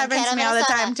 from this happens to Mankato, me all the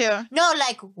Minnesota. time too. No,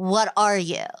 like, what are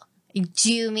you?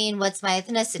 Do you mean what's my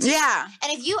ethnicity? Yeah.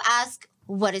 And if you ask,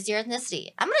 what is your ethnicity?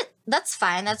 That's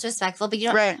fine, that's respectful, but you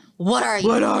don't, Right. what are you?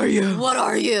 What are you? What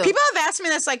are you? People have asked me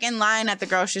this like in line at the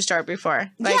grocery store before.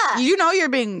 Like, Yeah. you know you're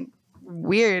being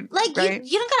weird. Like right?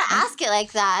 you don't gotta ask it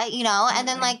like that, you know. And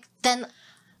then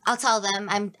I'll tell them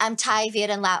I'm Thai, Viet,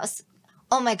 and Laos.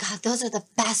 Oh my god, those are the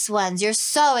best ones. You're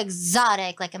so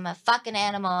exotic, like I'm a fucking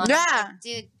animal. And I'm Yeah. like,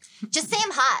 dude, just say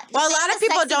I'm hot. Just Well, a say lot I'm of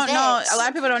people sexy don't know. bitch. A lot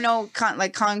of people don't know.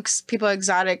 Like conks, people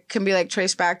exotic can be like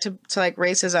traced back to like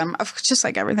racism, just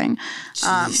like everything.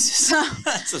 Jesus.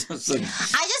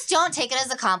 I just don't take it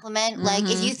as a compliment. Like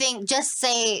if you think, just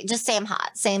say I'm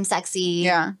hot, say I'm sexy,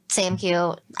 Yeah. say I'm cute.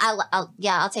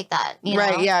 I'll take that. You know?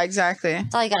 Right. Yeah. Exactly.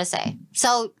 That's all you gotta say.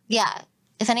 So yeah.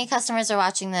 If any customers are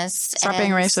watching this, Stop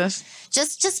being and racist.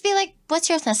 Just be like, "What's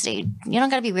your ethnicity?" You don't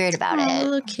gotta be weird about it.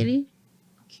 little kitty.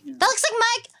 That looks like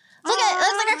Mike. Look at it.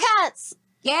 Looks like our cats.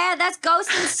 Yeah, that's Ghost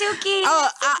and Suki. Oh,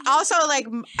 also like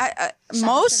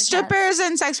most the strippers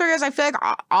and sex workers, I feel like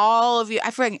all of you. I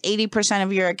feel like 80%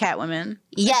 of you are cat women.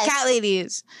 Yes. Cat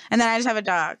ladies. And then I just have a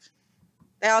dog.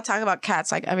 They all talk about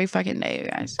cats like every fucking day, you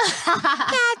guys.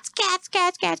 Cats.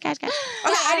 Okay,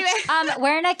 anyway.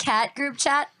 We're in a cat group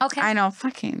chat. Okay. I know,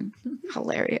 fucking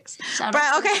hilarious. Shout But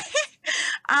out. okay.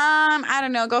 I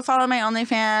don't know. Go follow my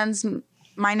OnlyFans.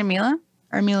 Mine and Mila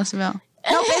or Mila Seville.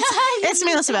 Nope, it's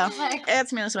Mila Seville.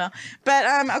 It's Mila Seville. But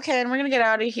okay, and we're gonna get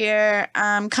out of here.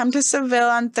 Come to Seville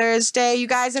on Thursday. You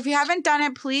guys, if you haven't done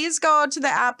it, please go to the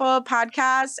Apple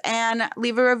Podcast and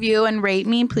leave a review and rate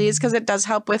me, please, because it does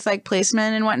help with like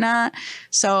placement and whatnot.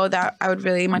 So that I would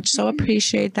really much so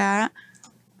appreciate that.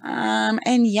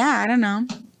 And yeah, I don't know.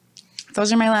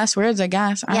 Those are my last words, I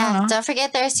guess. I don't know. Don't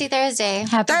forget Thirsty Thursday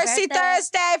Happy Thirsty birthday.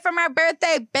 Thursday for my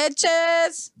birthday,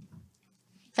 bitches.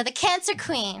 for the Cancer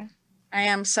Queen. I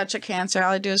am such a Cancer.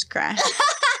 All I do is cry.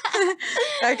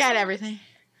 I got everything.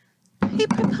 He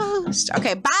proposed.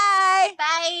 Okay, bye.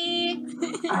 Bye.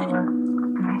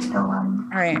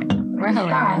 All right. We're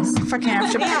hilarious. Fucking have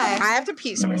to pee. I have to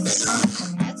pee. So I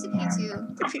have to pee too.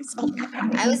 pee so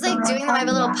bad. I was like doing my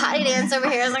little potty dance over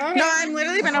here. I was like, No, I'm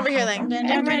literally been over here like.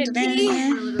 I'm ready to pee.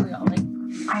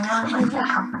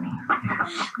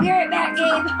 Be right back,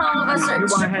 Gabe. All of us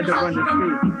are. I had to run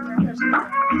the street. I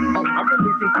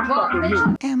really think he's fucking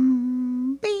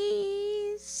me.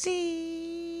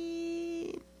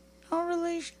 MBC. No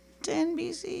relation to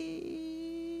NBC.